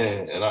like,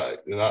 man, and I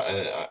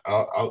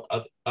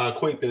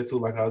equate that to,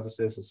 like I just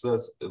said,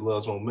 success, it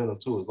loves momentum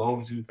too. As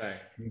long as you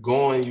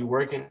going, you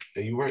working,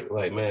 and you work,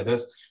 like, man,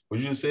 that's what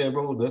you just said,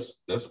 bro.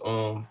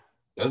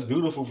 That's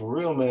beautiful for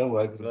real, man.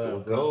 Like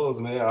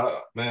goals,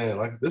 man.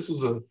 Like this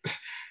is a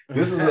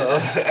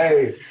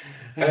hey,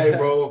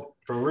 bro.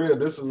 For real,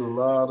 this is a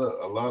lot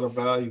of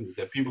value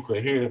that people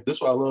could hear. This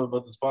is what I love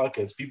about this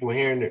podcast. People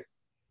hearing it,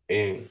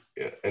 and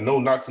no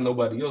knock to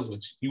nobody else,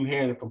 but you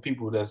hearing it from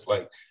people that's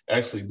like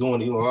actually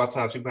doing it. You know, a lot of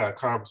times people have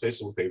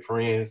conversations with their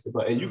friends. They're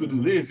like, "Hey, you can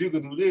do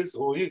this,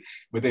 or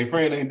but their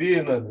friend ain't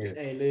did nothing yet.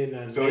 Ain't did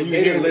nothing. So they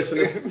didn't listen.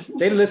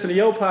 They didn't listen to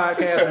your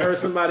podcast and heard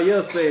somebody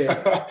else say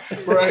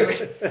it.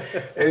 Right.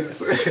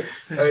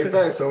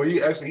 Hey, so when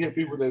you actually hear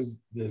people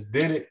that's just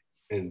did it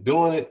and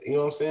doing it, you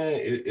know what I'm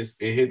saying? It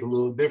hit a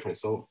little different.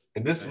 So,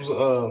 and this was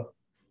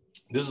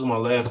my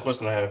last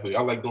question I have for you.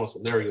 I like doing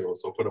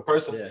scenarios. So for the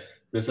person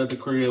that's at the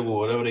crib or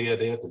whatever they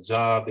at the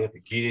job, they at the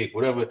gig,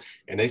 whatever,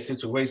 and their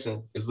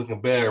situation is looking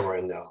bad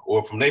right now,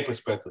 or from their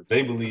perspective,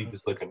 they believe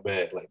it's looking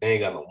bad. Like they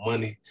ain't got no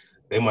money,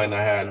 they might not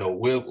have no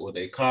whip, or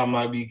their car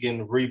might be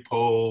getting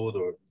repoed,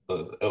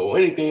 or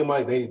anything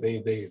might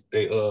they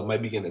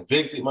might be getting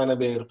evicted, might not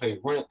be able to pay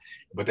rent,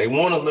 but they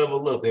want to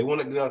level up. They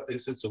want to get out their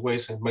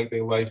situation, make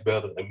their life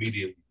better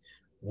immediately.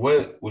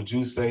 What would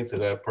you say to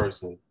that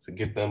person to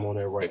get them on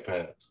their right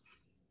path?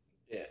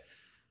 Yeah,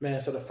 man.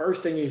 So the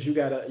first thing is you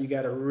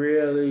gotta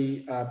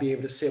really be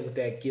able to sit with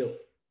that guilt,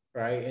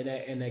 right?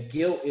 And that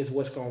guilt is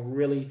what's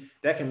gonna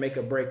that can make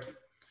or break you.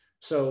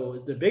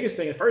 So the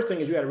first thing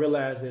is you gotta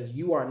realize is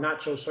you are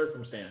not your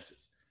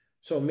circumstances.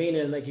 So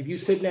meaning like if you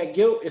sit in that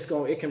guilt,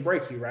 it can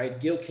break you, right?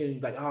 Guilt can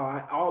like,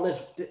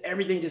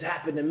 everything just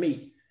happened to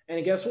me.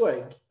 And guess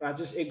what?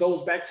 It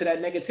goes back to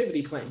that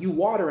negativity plant. You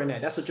watering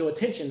that. That's what your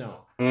attention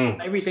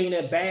on. Everything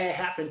that bad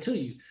happened to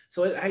you.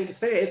 So I hate to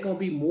say it, it's going to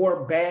be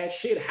more bad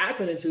shit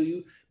happening to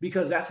you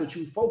because that's what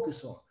you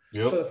focus on.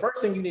 Yep. So the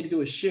first thing you need to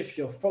do is shift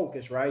your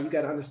focus, right? You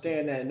got to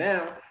understand that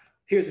now.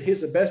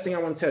 Here's the best thing I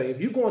want to tell you.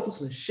 If you're going through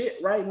some shit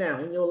right now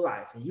in your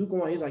life and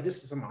he's like,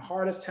 this is some of my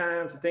hardest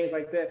times and things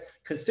like that,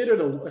 consider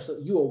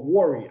you a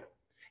warrior.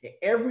 And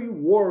every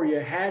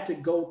warrior had to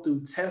go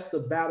through test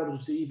of battle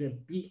to even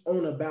be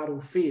on a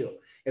battlefield.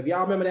 If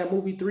y'all remember that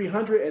movie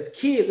 300, as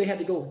kids, they had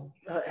to go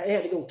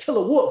kill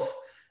a wolf,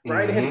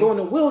 right? They had to go in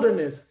the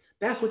wilderness.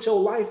 That's what your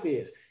life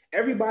is.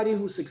 Everybody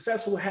who's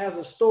successful has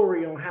a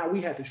story on how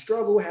we had to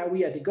struggle, how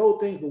we had to go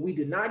things, but we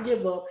did not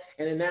give up.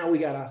 And then now we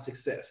got our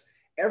success.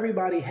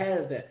 Everybody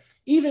has that.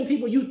 Even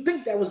people you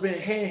think that was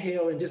being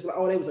handheld and just like,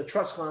 they was a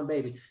trust fund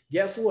baby.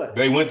 Guess what?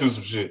 They went through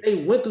some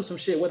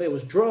shit. Whether it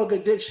was drug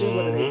addiction,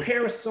 whether their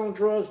parents was on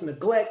drugs,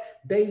 neglect,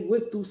 they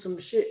went through some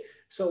shit.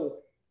 So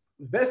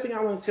the best thing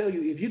I want to tell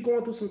you, if you're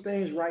going through some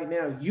things right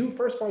now,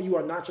 first of all, you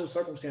are not your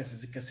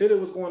circumstances. Consider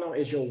what's going on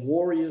is your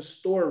warrior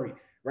story,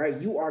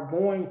 right? You are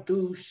going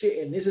through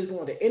shit, and this is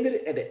going to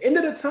at the end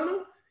of the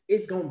tunnel,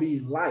 it's going to be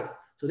light.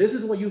 So this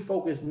is when you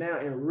focus now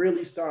and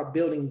really start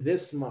building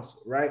this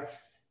muscle, right?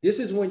 This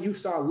is when you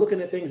start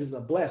looking at things as a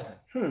blessing.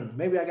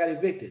 Maybe I got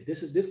evicted.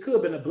 This could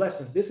have been a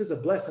blessing. This is a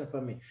blessing for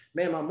me.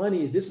 Man,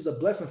 this is a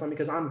blessing for me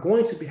because I'm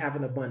going to be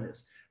having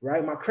abundance,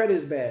 right? My credit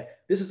is bad.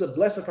 This is a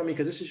blessing for me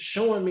because this is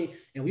showing me.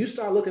 And when you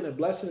start looking at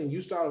blessing and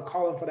you start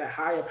calling for that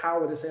higher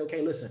power to say,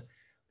 okay, listen,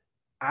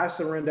 I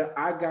surrender.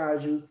 I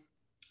guide you.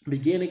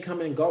 Begin to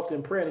come engulfed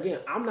in prayer. And again,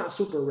 I'm not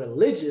super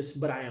religious,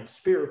 but I am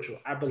spiritual.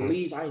 I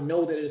believe, I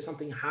know that there's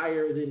something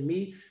higher than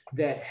me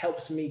that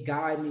helps me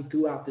guide me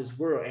throughout this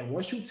world. And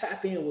once you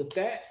tap in with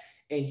that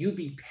and you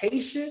be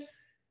patient,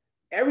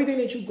 everything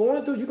that you're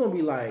going through, you're going to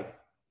be like,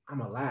 I'm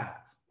alive.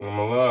 I'm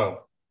alive.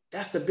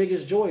 That's the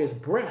biggest joy is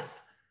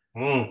breath.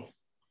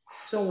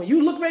 So when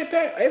you look back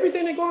at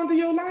everything that's going through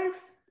your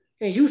life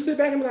and you sit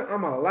back and be like,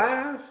 I'm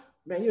alive,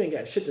 man, you ain't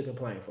got shit to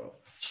complain for.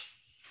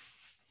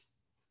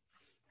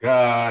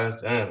 God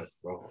damn,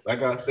 bro.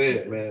 Like I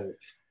said, man,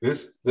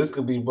 this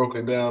could be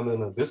broken down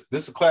in this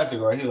is a classic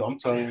right here. I'm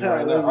telling you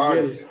right now.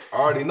 I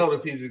already know the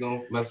people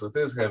gonna mess with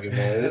this heavy,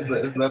 man.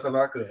 It's nothing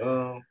I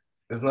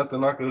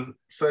could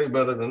say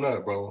better than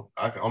that, bro.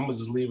 I'm gonna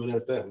just leave it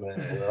at that, man.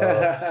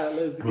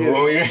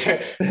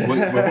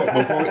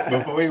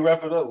 Before we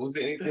wrap it up, was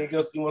there anything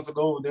else you want to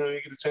go over? Then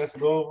you get a chance to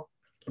go over?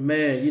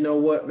 Man, you know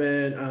what,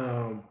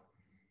 man?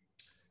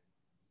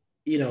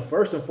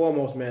 First and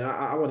foremost, man,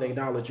 I want to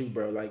acknowledge you,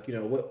 bro. Like,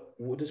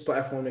 what this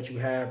platform that you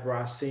have, bro,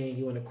 I've seen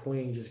you and the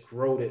Queen just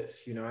grow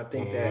this. I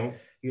think that,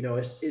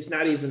 it's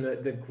not even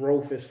the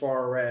growth as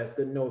far as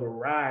the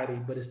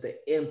notoriety, but it's the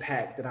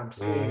impact that I'm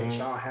seeing that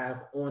y'all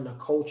have on the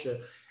culture.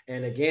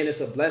 And again,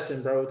 it's a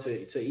blessing, bro,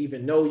 to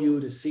even know you,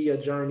 to see your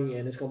journey.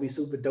 And it's going to be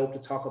super dope to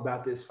talk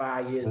about this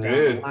 5 years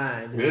down the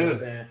line, you know what I'm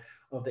saying,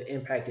 of the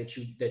impact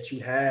that you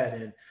had.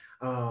 And,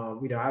 I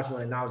just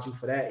want to acknowledge you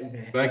for that.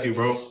 Even thank you,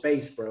 bro.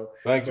 Space, bro.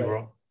 Thank you,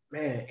 bro.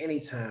 Man,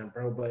 anytime,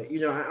 bro. But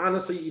I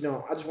honestly,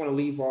 I just want to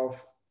leave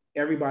off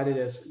everybody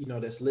that's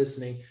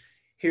listening.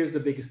 Here's the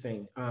biggest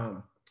thing.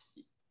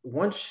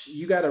 Once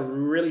you got to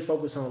really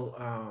focus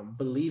on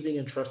believing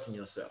and trusting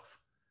yourself,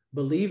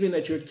 believing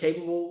that you're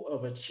capable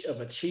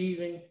of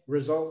achieving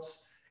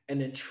results,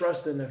 and then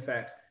trusting the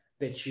fact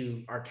that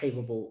you are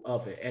capable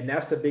of it. And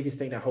that's the biggest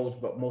thing that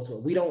holds up most of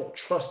it. We don't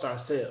trust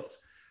ourselves.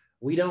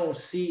 We don't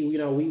see,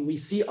 we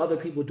see other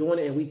people doing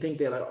it and we think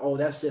they're like, oh,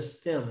 that's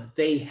just them.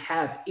 They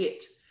have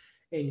it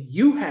and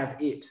you have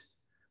it.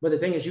 But the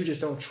thing is, you just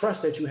don't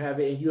trust that you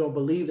have it and you don't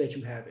believe that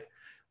you have it.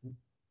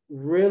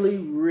 really,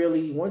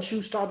 really, once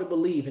you start to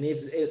believe, and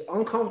it's as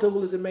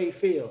uncomfortable as it may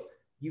feel,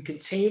 you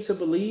continue to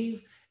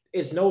believe.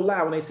 It's no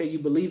lie when they say you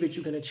believe it,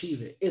 you can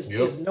achieve it.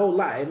 It's no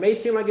lie. It may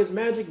seem like it's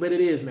magic, but it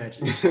is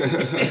magic.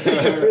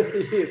 It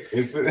really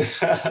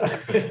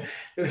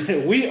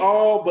is. We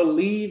all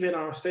believe in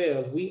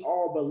ourselves. We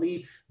all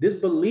believe. This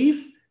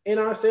belief in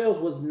ourselves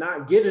was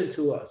not given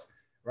to us,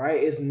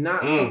 right? It's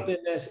not something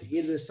it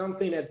is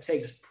something that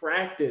takes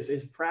practice.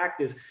 It's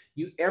practice.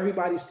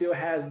 Everybody still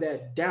has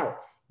that doubt,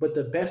 but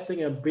the best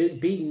thing of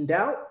beating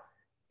doubt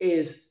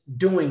is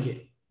doing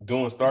it.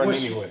 Starting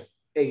anyway.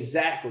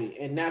 Exactly,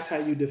 and that's how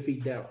you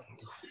defeat doubt.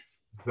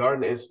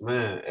 Starting is I'll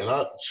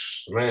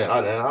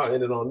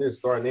end it on this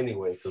starting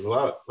anyway, because a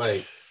lot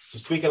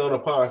speaking on the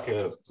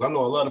podcast, because I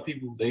know a lot of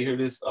people, they hear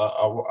this.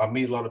 I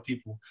meet a lot of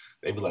people.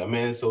 They be like,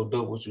 "Man, it's so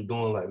dope what you're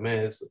doing." Like,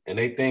 man, and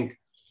they think,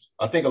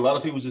 I think a lot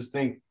of people just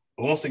think,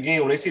 once again,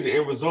 when they see the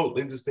end result,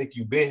 they just think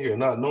you've been here,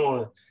 not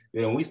knowing.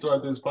 When we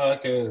started this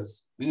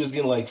podcast, we was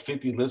getting like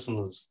 50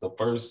 listeners the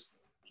first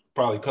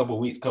probably couple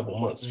weeks, couple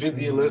months.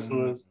 50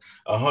 listeners,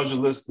 100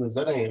 listeners,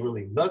 that ain't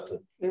really nothing.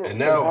 And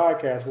now,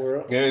 podcast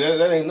world,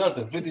 that ain't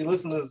nothing. 50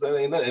 listeners, that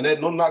ain't nothing. And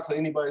that no knocks on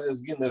anybody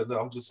that's getting that.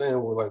 I'm just saying,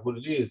 like what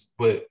it is.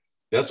 But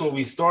that's what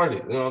we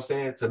started. You know what I'm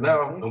saying? To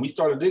now, and we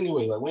started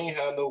anyway. Like we ain't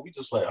had we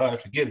just like, all right,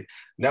 forget it.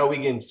 Now we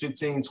getting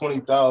 15,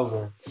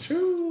 20,000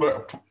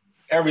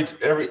 every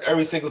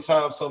single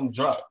time something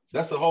drop.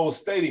 That's a whole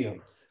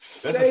stadium.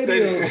 That's a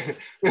stadium.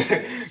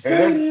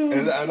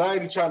 and I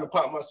ain't trying to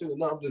pop my shit.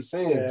 No, I'm just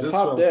saying. Just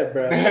pop that,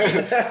 bro.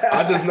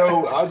 I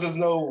just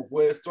know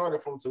where it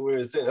started from to where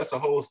it's at. That's a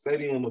whole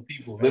stadium of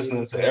people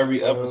listening to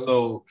every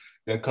episode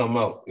that come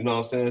out. You know what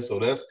I'm saying? So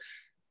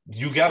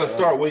you got to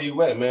start where you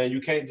at, man.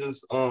 You can't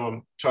just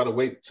try to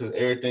wait till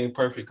everything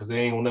perfect, because it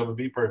ain't gonna never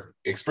be perfect.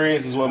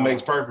 Experience is what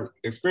makes perfect.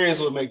 Experience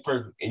will make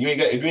perfect. And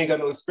if you ain't got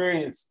no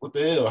experience, what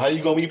the hell? How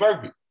you gonna be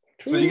perfect?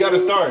 So you gotta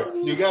start.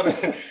 You gotta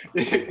start.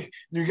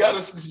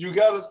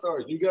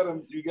 You know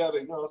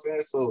what I'm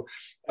saying? So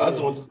I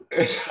just want to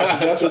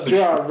that's a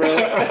job, bro.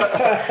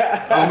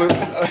 I'm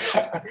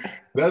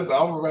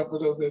gonna wrap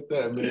it up at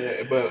that,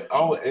 man. But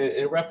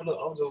and wrap it up,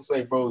 I'm just gonna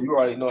say, bro, you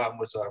already know how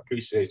much I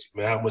appreciate you,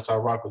 man. How much I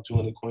rock with you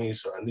and the Queen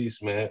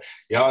Sharnice, man.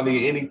 Y'all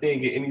need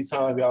anything at any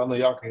time, y'all know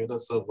y'all can hit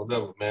us up,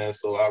 whatever, man.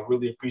 So I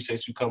really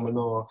appreciate you coming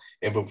on.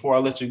 And before I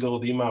let you go,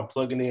 do you mind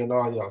plugging in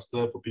all y'all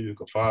stuff where people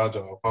can find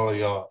y'all, follow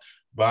y'all,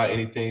 buy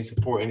anything,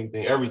 support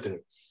anything, everything?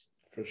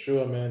 For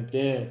sure, man.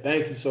 Dan,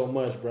 thank you so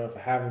much, bro, for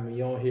having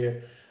me on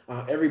here.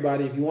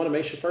 Everybody, if you want to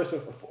make sure first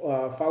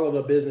follow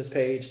the business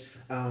page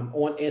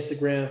on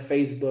Instagram,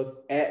 Facebook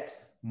at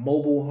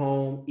Mobile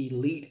Home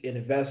Elite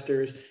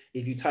Investors.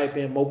 If you type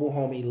in Mobile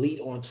Home Elite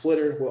on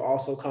Twitter, we'll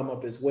also come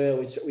up as well.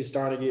 We're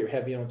starting to get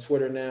heavy on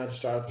Twitter now. Just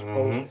started to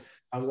post.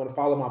 I'm going to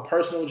follow my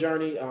personal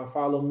journey.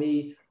 Follow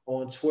me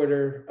on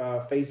Twitter,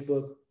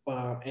 Facebook,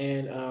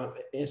 and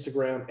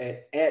Instagram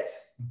at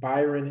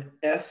Byron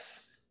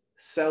S.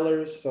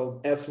 Sellers.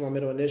 So S for my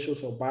middle initial.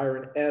 So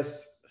Byron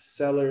S.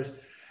 Sellers.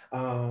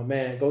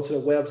 Man, go to the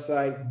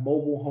website,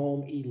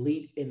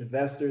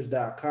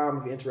 mobilehomeeliteinvestors.com.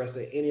 If you're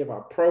interested in any of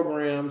our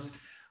programs,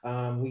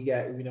 we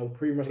got,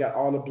 pretty much got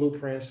all the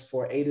blueprints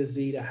for A to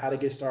Z to how to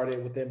get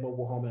started within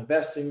mobile home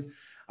investing.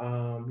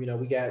 We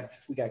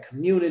got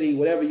community,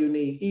 whatever you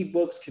need,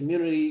 ebooks,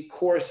 community,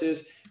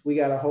 courses. We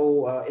got a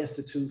whole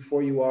institute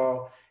for you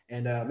all.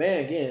 And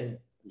man, again,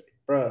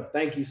 bro,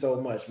 thank you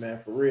so much, man,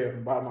 for real. From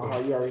the bottom of my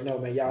heart, you already know,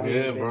 man. Y'all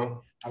need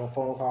bro. I'm a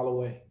phone call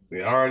away.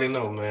 Yeah, I already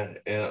know, man.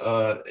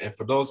 And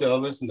for those y'all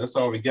listening, that's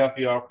all we got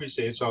for y'all.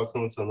 Appreciate y'all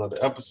tuning to another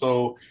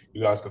episode.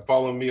 You guys can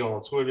follow me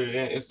on Twitter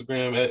and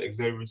Instagram at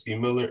Xavier C.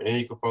 Miller. And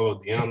you can follow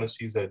Deanna.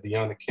 She's at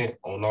Deanna Kent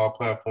on all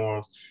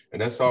platforms.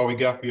 And that's all we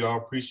got for y'all.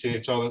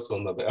 Appreciate y'all. That's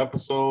another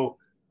episode.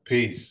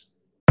 Peace.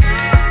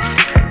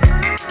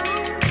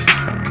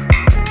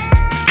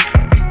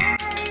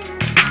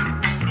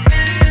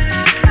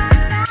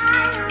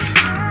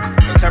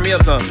 Turn me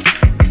up some.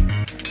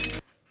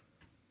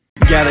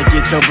 Gotta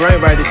get your brain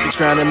right if you're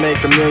trying to make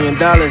 $1 million.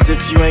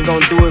 If you ain't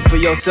gonna do it for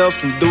yourself,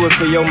 then do it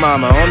for your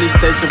mama. Only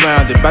stay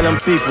surrounded by them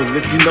people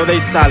if you know they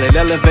solid.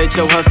 Elevate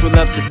your hustle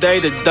up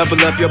today to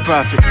double up your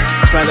profit.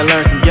 Trying to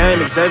learn some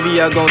game,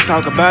 Xavier gonna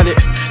talk about it.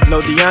 No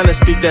Deanna,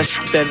 speak that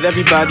shit that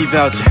everybody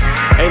vouching.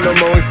 Ain't no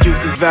more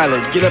excuses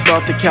valid. Get up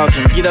off the couch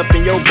and get up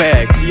in your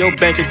bag. To your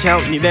bank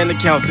account, need an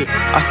accountant.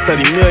 I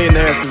study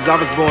millionaires cause I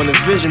was born a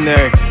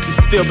visionary. You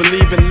still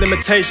believe in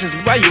limitations,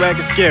 why you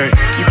acting scary?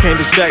 You can't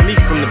distract me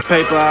from the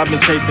paper, I've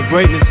been chasing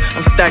greatness.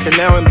 I'm stacking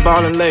now and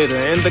balling later.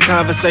 In the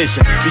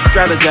conversation, we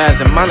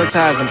strategizing,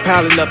 monetizing,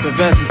 piling up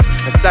investments,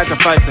 and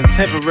sacrificing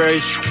temporary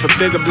shit for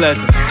bigger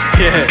blessings.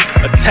 Yeah,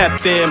 a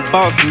tapped in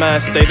boss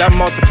mind state. I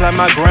multiply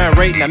my grind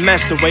rate and I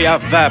match the way I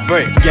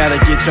vibrate. Gotta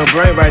get your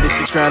brain right if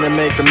you're trying to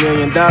make $1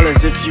 million.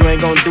 If you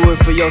ain't gonna do it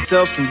for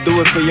yourself, then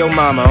do it for your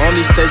mama.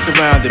 Only stay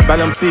surrounded by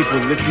them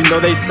people if you know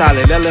they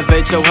solid.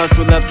 Elevate your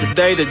hustle up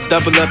today to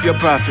double up your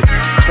profit.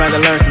 Trying to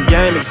learn some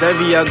game,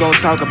 Xavier gonna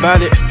talk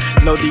about it.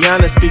 No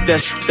Deanna, speak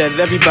that shit that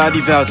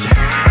everybody vouching.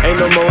 Ain't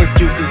no more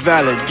excuses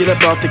valid. Get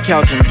up off the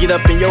couch and get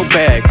up in your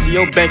bag. To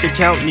your bank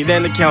account, need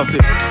than to count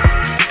it.